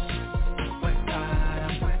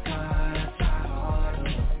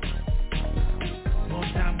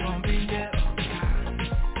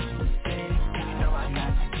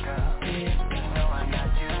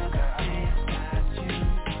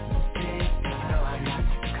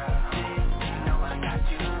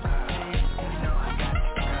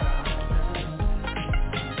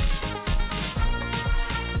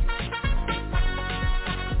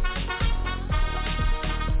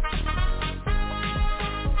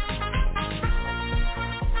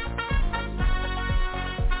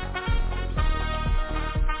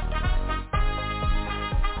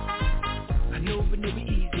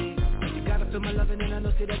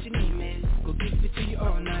 That you need me, go give it to you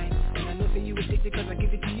all night. And I know that you addicted cause I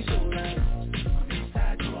give it to you so right. I'm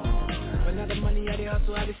inside you all. But now the money I dey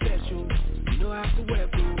hustle, I dey special. You know I have to wear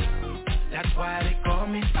cool. That's why they call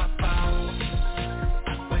me Papa. I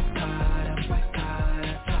work hard, I try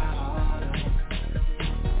harder.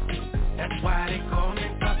 That's why they call me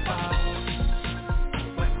Papa. I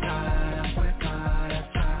work hard, I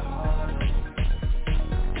try harder.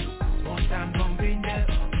 More time gon' be there.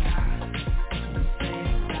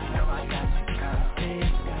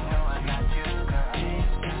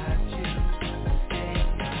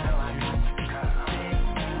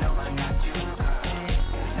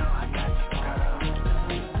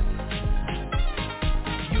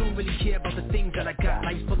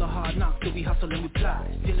 Life's full of hard knocks, so we hustle and we fly.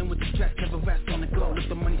 Dealing with the stress, never rest on the go. Look,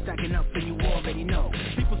 the money stacking up and you already know.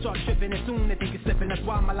 People start tripping and soon they think you're slipping up That's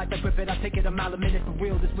why my life I grip it, I take it a mile a minute for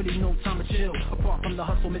real. There's really no time to chill. Apart from the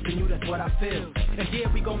hustle, missing you, that's what I feel. And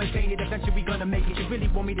yeah, we gon' maintain it, eventually we gonna make it. You really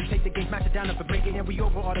want me to take the game, smash it down, up and break it. And we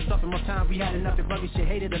over all the stuff in more time, we had enough of rugged shit.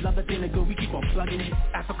 Hated, I love it, feeling good, we keep on plugging it.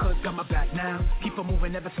 Africa's got my back now. Keep on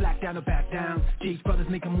moving, never slack down or back down. G's brothers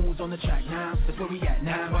making moves on the track now. That's where we at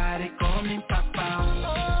now. That's why they call me Papa.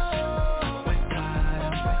 West side,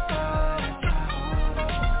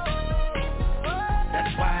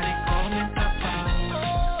 that's why they call me Papa.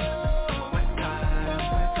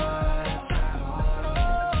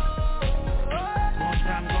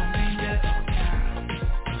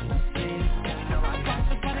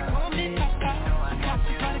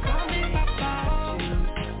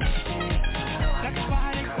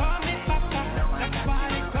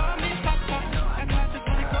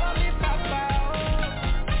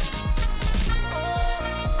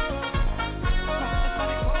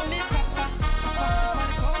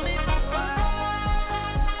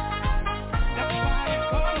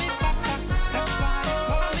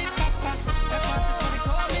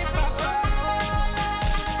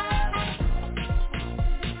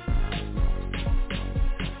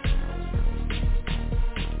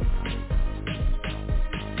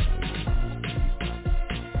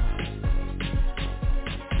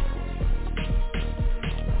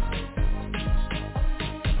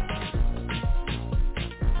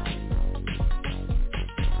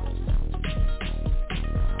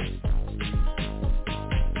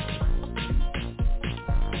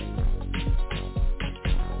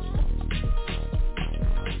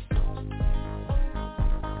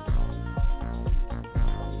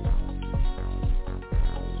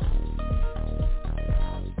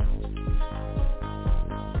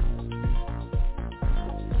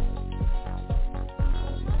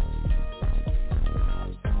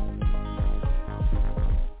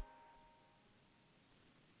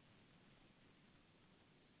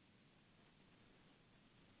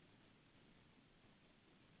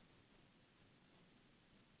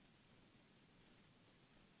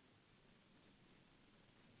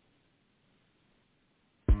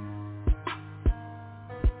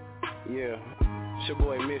 Yeah, it's your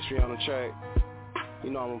boy Mystery on the track. You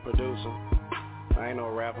know I'm a producer. I ain't no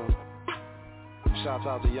rapper. Shouts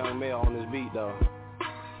out to Young Mel on this beat though.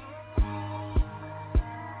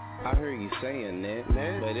 I heard you saying that,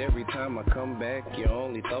 but every time I come back, you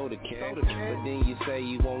only throw the cat. But then you say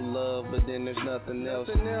you want love, but then there's nothing else.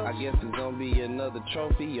 I guess it's gonna be another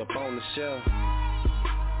trophy up on the shelf.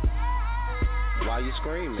 Why you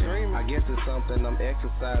screaming? I guess it's something I'm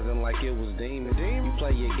exercising like it was demon. You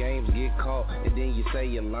play your games, get caught, and then you say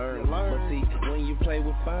you learn. But see, when you play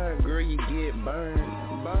with fire, girl, you get burned.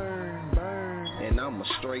 And I'm a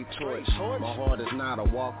straight torch. My heart is not a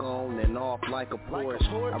walk on and off like a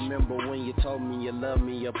Porsche. I remember when you told me you loved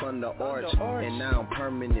me up under arch. And now I'm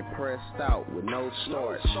permanent pressed out with no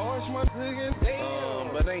starch.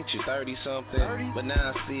 But ain't you 30-something? But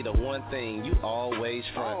now I see the one thing, you always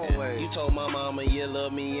frontin'. You told my mama you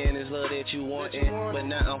love me and it's love that you wantin'. But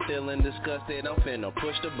now I'm feeling disgusted, I'm finna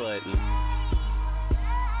push the button.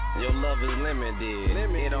 Your love is limited.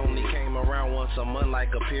 It only came around once a month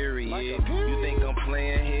like a period. You think I'm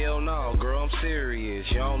playing? Hell no, girl, I'm serious.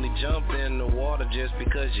 You only jumped in the water just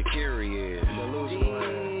because you're curious.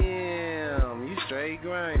 Damn, you straight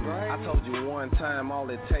grind. I told you one time all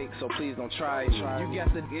it takes, so please don't try me. You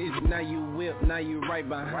got the itch, now you whip, now you right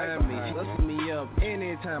behind me. Lift me up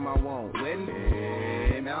anytime I want.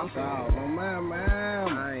 I'm sorry, on my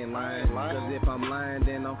mind. I ain't lying, cause if I'm lying,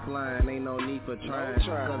 then I'm flying. Ain't no need for trying.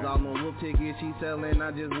 Cause all them whoop tickets she selling,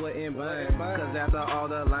 I just wouldn't buy. Cause after all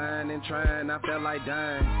the lying and trying, I felt like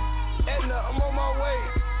dying. Edna, I'm on my way.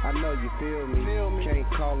 I know you feel me. Can't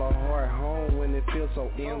call a heart home when it feels so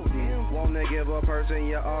empty. Wanna give a person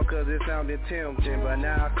your all cause it sounded tempting. But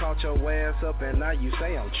now I caught your ass up and now you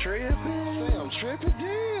say I'm tripping?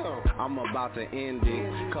 Damn. I'm about to end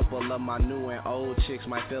it. Couple of my new and old chicks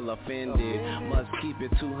might feel offended. Must keep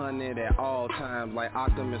it 200 at all times. Like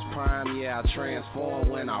Optimus Prime, yeah, I transform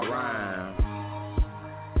when I rhyme.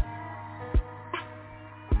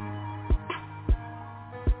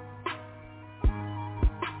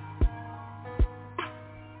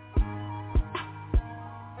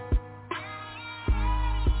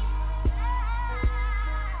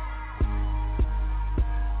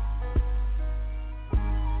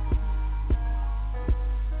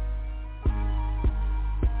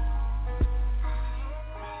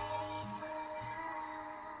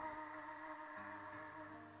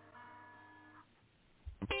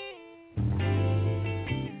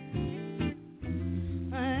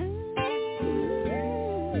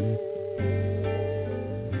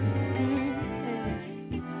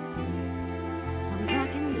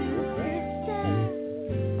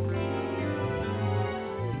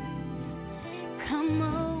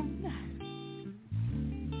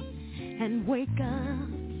 wake up,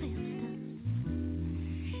 sister,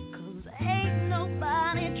 'cause ain't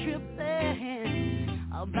nobody tripping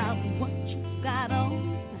about what you got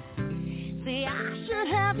on. See, I should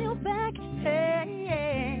have your back,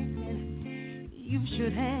 hey, you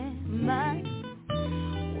should have mine.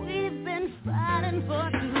 We've been fighting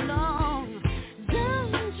for too long.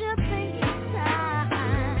 Don't you think it's time?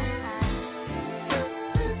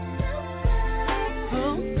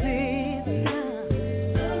 Oh, sister,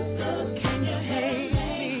 can you hate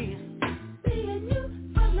me? Being you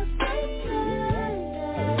from the same time.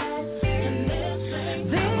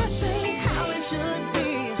 This ain't how it should be.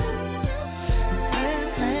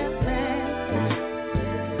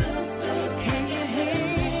 Can you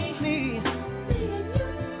hate me? Being you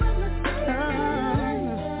from the same time.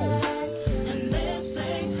 And this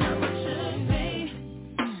ain't how it should be.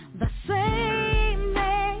 The same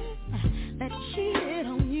man that cheated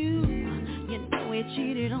on you, you know he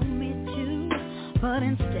cheated on me too. But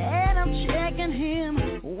instead of checking him,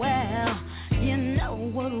 well, you know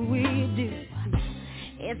what we do.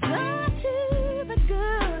 It's up to the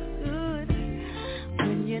good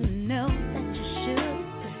when you know that you should.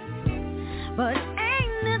 But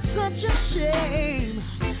ain't it such a shame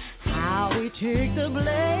how we take the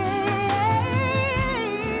blame?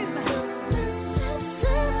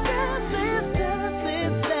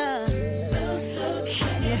 Sister,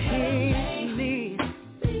 can you hate me?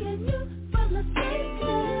 Being you from the same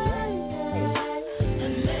time.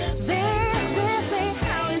 This ain't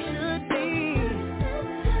how it should be.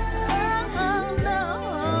 Oh, no.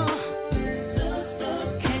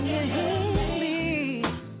 Can you hate me?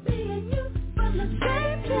 Being you from the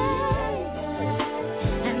same time.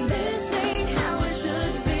 And this ain't how it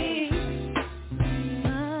should be.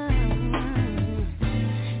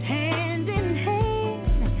 Hand in hand,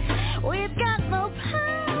 we've got more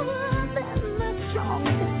power than the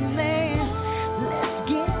strongest man. Let's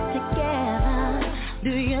get together.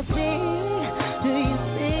 Do you think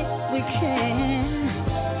we can?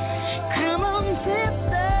 Come on,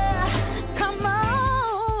 sister, come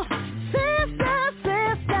on, sister.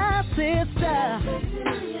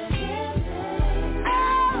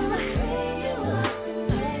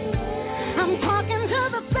 I'm talking to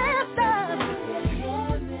the sisters.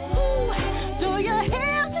 Ooh, do you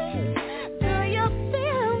hear me? Do you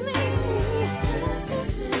feel me?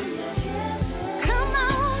 Come on,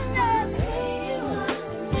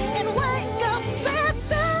 and wake up,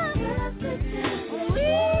 sisters.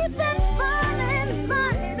 We've been fighting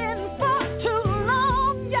for too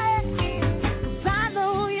long, yeah. 'Cause I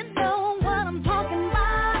know you know what I'm talking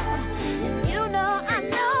about. You know I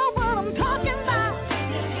know what I'm talking about.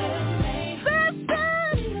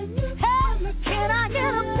 Sisters, hey, can I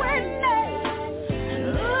get a witness?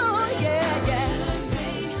 Ooh, yeah.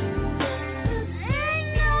 Ain't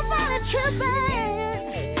nobody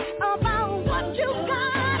tripping about what you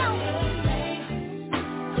got on.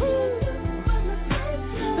 Ooh,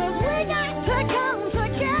 'cause we got to come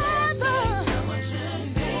together.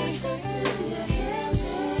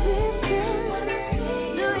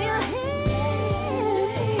 Do you hear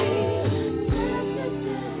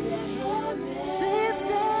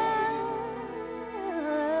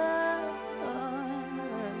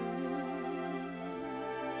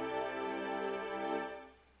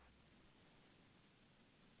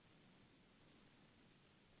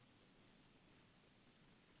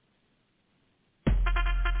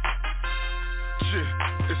Shit,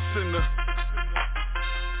 it's in the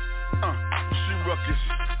she ruckus.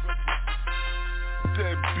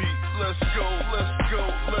 Deadbeat, let's go.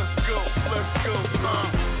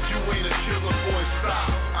 You ain't a killer, boy, stop.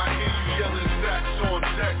 I hear you yelling stacks on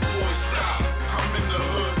deck, boy, stop. I'm in the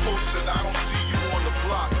hood posted, I don't see you on the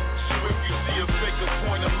block. So if you see a faker,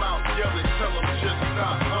 point him out, yell it, tell him just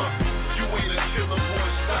stop, You ain't a killer, boy,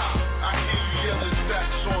 stop. I hear you yelling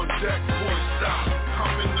stacks on deck, boy, stop.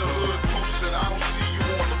 I'm in the hood posted, I don't see you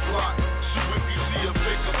on the block. So if you see a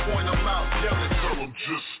faker, point him out, yell it, tell him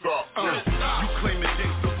just stop. You claiming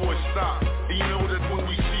gangsta, boy, stop. And you know that when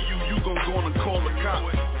we see you, you gon' go and call the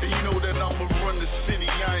cops. And you know that I'ma run the city,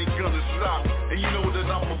 I ain't gonna stop. And you know that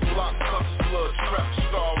I'm a block hustler, trap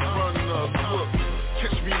star, runner, look.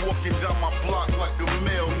 Catch me walking down my block like a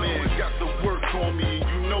mailman. Got the work on me, and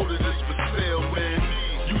you know that it's for sale, man.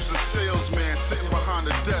 Use a salesman, sitting behind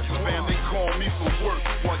the desk, man. They call me for work,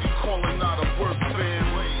 while you calling out of work, fam.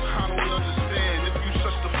 I don't understand, if you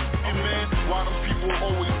such the f***ing man, why them people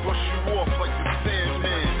always brush you off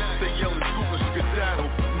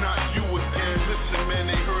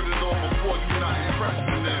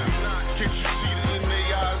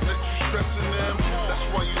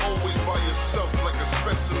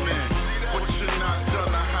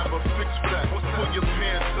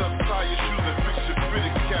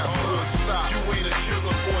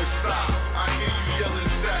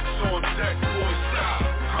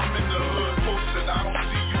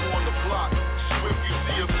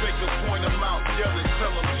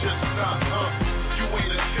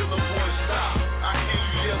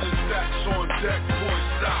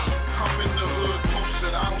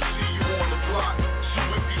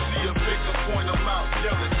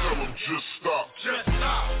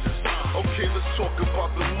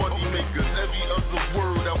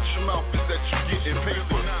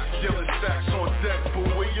deck,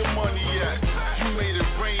 but where your money at? You made it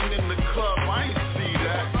rain in the club, I ain't see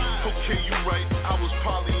that. Okay, you right, I was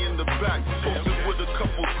probably in the back, posted with a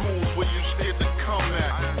couple goons where you scared to come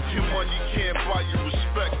at. Your money can't buy you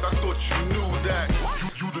respect, I thought you knew that.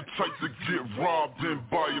 You the type to get robbed and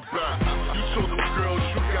buy your back. You told them girls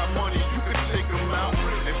you got money, you could take them out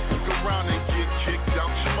and fuck around and get kicked out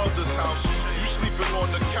your mother's house. You sleeping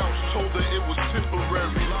on the couch, told her it was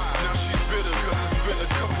temporary. Now she's bitter cause it's been a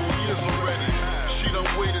couple years already. She done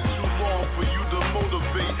waited too long for you to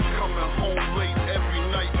motivate. Coming home late every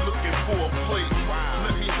night looking for a plate.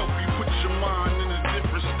 Let me help you put your mind in a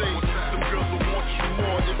different state. Some girls will want you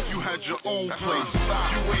more if you had your own place.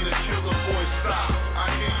 You ain't a killer, boy, stop. I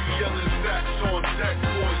hear you yelling stacks on deck,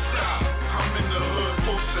 boy, stop. I'm in the hood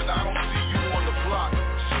posted, I don't see you on the block.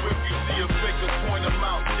 So if you see a faker, point him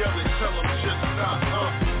out, yell it, tell him just stop.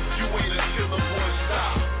 You ain't a killer, boy,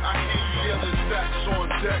 stop. I hear you yelling stacks on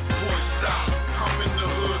deck, boy, stop. I'm in the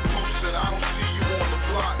hood posted, I don't see you on the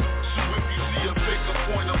block. So if you see a faker,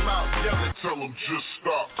 point him out, yell it, tell him just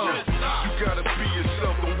stop. You gotta be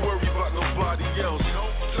yourself, don't worry about nobody else.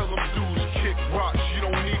 Tell them dudes kick rocks, you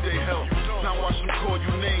don't need their help. Now watch them call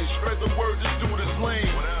you names, spread the word, this dude is lame.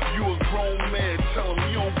 You a grown man, tell him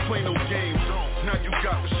you don't play no games. Now you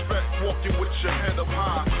got respect, walking with your head up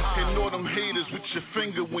high. Ignore them haters with your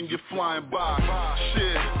finger when you're flying by.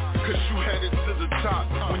 Shit, cause you headed to the top.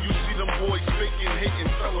 When you see them boys faking, hating,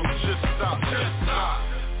 tell them just stop, just stop.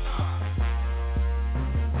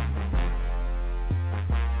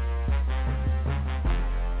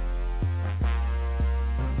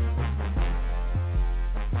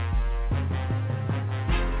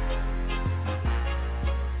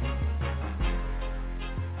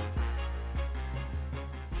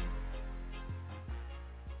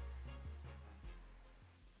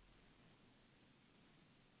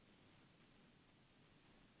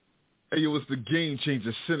 Hey, yo, it's the Game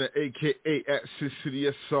Changer Center, a.k.a. at Sis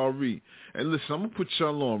City SRE. And listen, I'm going to put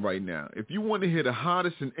y'all on right now. If you want to hear the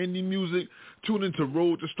hottest in indie music, tune into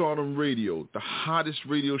Road to Stardom Radio, the hottest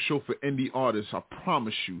radio show for indie artists, I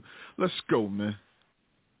promise you. Let's go, man.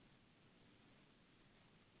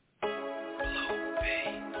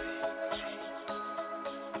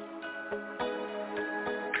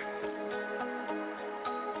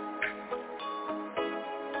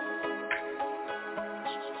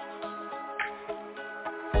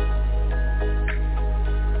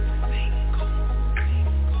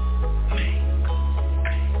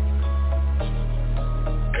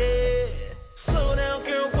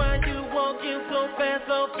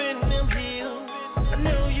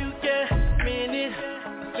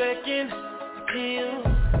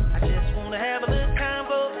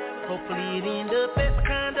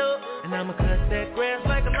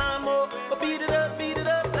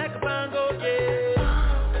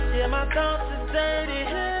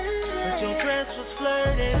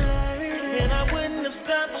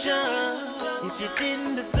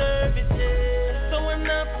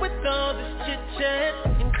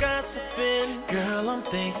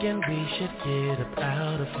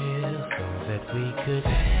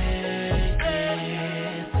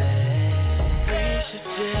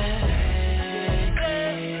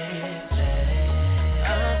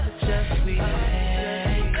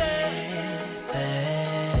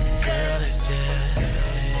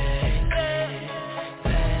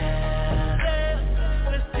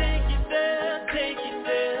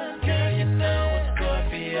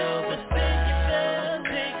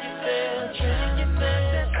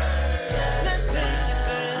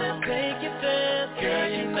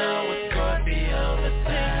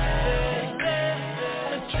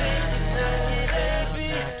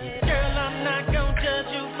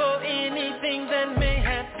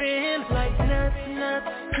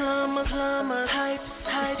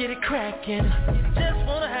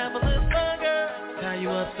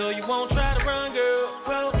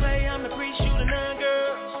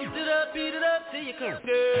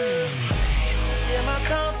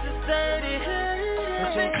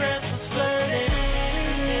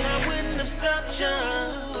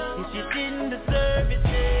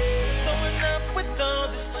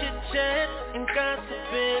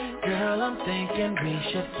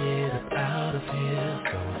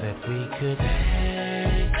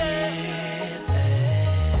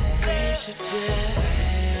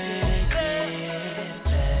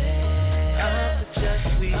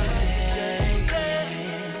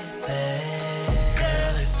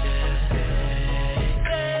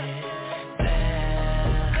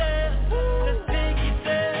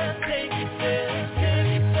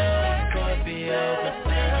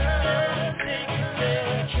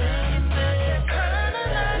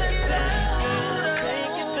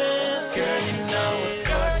 Girl, you know it's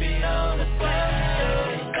gonna be on the side.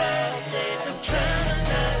 I'm trying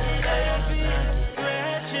to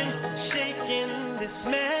scratching, shaking this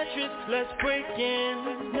mattress. Let's break in.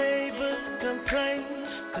 Neighbors complain,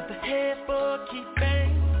 cause the headboard keep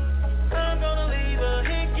banging. I'm gonna leave a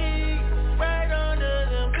hickey right under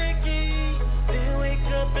the Mickey. Then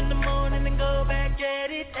wake up in the morning and go back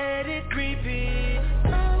at it, repeat.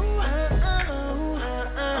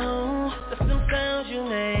 That's them sounds you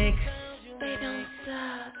make. They don't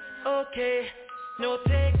stop. Okay, no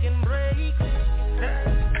taking breaks.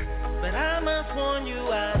 But I must warn you,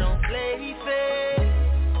 I don't play fair.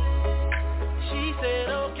 She said,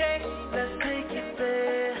 okay, let's take it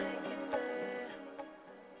there.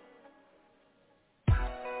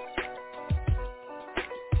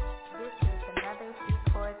 This is another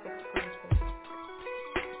C-Chords exclusive.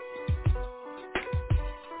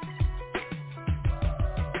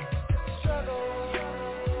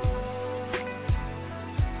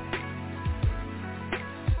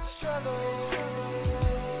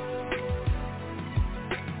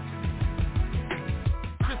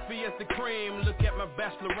 Crispy as the cream, look at my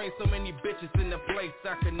bachelorette, so many bitches in the place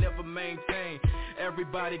I could never maintain.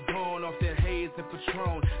 Everybody gone off that haze and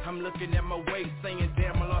Patron. I'm looking at my waist saying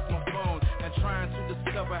damn I lost my phone. And trying to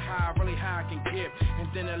discover how high I can get. And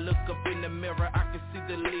then I look up in the mirror, I can see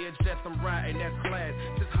the ledge that I'm riding, that's class.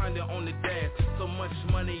 600 on the dash, so much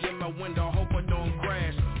money in my window, hope I don't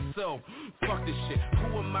crash. So, fuck this shit,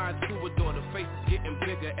 who am I to adore? The face is getting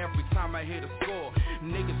bigger every time I hit a score.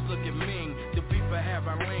 Niggas looking mean, the beef I have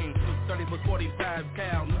I lean. 30 for 45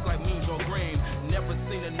 cal, look like mean or green. Never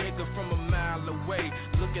seen a nigga from a mile away.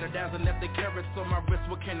 Look at a dazzling at the carrots on my wrist,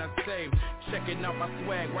 what can I say? Checking out my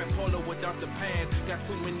swag, white polo without the pants. Got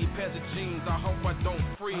too many pairs of jeans, I hope I don't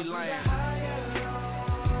freelance.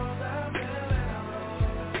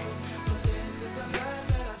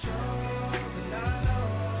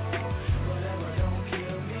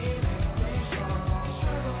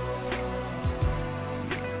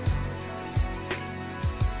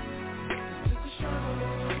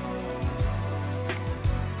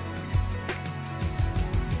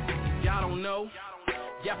 Know?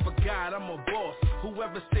 Yeah, I forgot I'm a boss.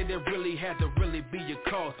 Whoever said it really had to really be a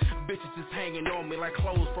cause. Bitches just hanging on me like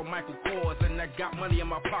clothes from Michael Kors. And I got money in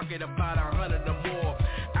my pocket, about 100 or more.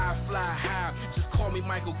 I fly high, just call me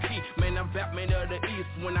Michael Key. Man, I'm Batman of the East.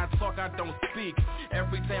 When I talk, I don't speak.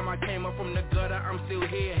 Every time I came up from the gutter, I'm still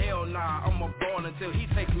here. Hell nah, I'm a ball until he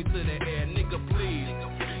takes me to the air. Nigga, please.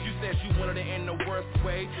 You said you wanted it in the worst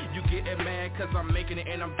way. You getting mad cause I'm making it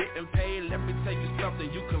and I'm getting paid. Let me tell you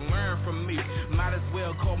something you can learn from me. Might as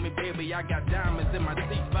well call me baby, I got diamonds in my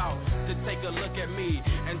teeth out. To take a look at me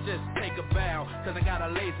and just take a bow. Cause I got a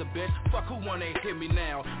laser, bitch. Fuck who wanna hit me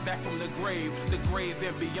now. Back from the grave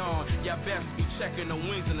and beyond. Y'all best be checking the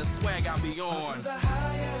wings and the swag I be on.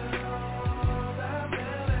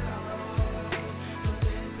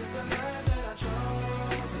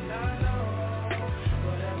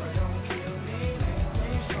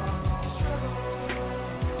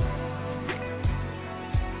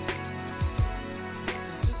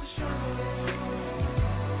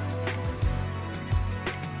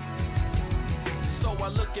 I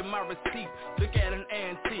look at my receipt, look at an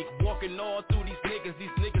antique. Walking all through these niggas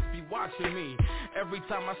be watching me. Every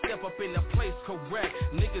time I step up in the place, correct.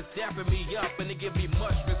 Niggas dapping me up and they give me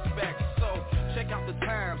much respect. So, check out the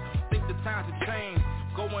times, think the times have changed.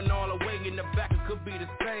 Going all the way in the back, it could be the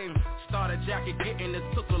same. Starter jacket getting it,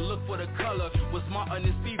 took a look for the color. Was Martin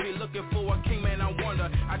and Stevie looking for a king, man, I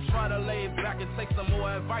wonder. I try to lay back and take some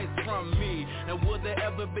more advice from me. And will there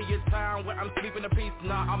ever be a time where I'm sleeping in peace?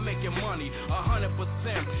 Nah, I'm making money,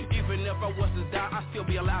 100%. Even if I was to die, I'd still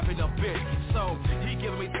be alive in a bit. So, he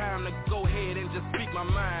giving me time to go ahead and just speak my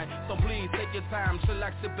mind. So please take your time,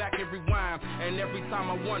 chillax, sit back and rewind. And every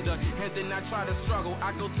time I wonder, and then I try to struggle,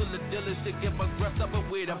 I go to the dealers to get my breath up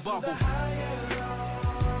with a bubble.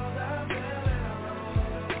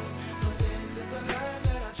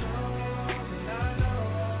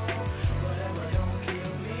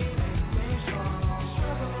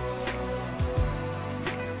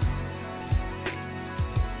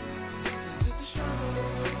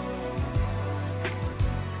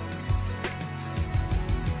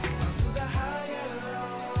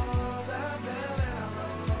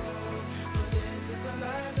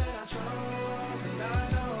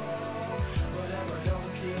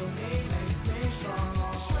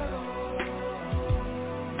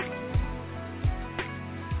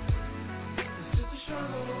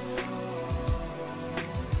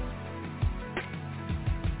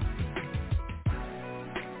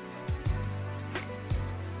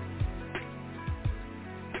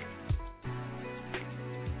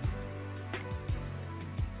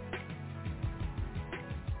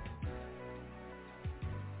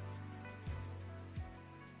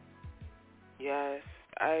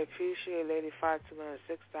 I appreciate Lady Fatima and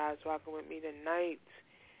Six Stars rocking with me tonight.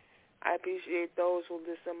 I appreciate those who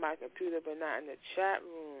listen by computer but not in the chat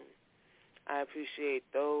room. I appreciate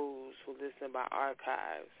those who listen by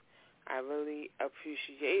archives. I really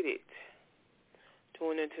appreciate it.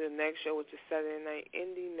 Tune into the next show, which is Saturday Night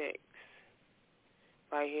Indie Mix,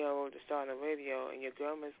 right here on the STARDOM Radio. And your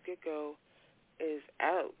girl, MSGIGO, is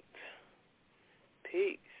out.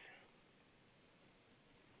 Peace.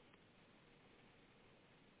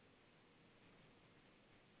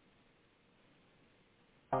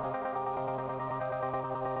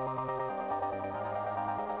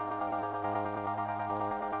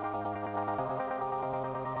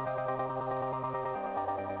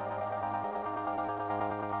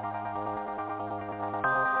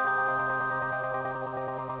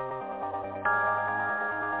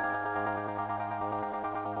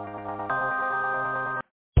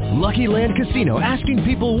 Lucky Land Casino, asking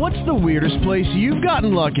people, what's the weirdest place you've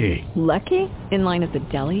gotten lucky? Lucky? In line at the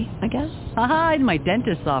deli, I guess? Aha, in my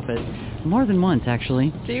dentist's office. More than once,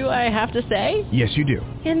 actually. Do I have to say? Yes, you do.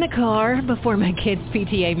 In the car before my kids'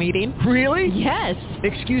 PTA meeting. Really? Yes.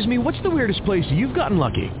 Excuse me, what's the weirdest place you've gotten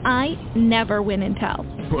lucky? I never win and tell.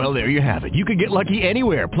 Well, there you have it. You can get lucky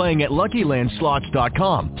anywhere, playing at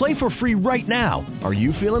LuckyLandSlots.com. Play for free right now. Are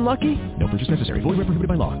you feeling lucky? No purchase necessary. Void where prohibited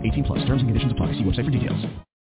by law. 18+. Terms and conditions apply. See website for details.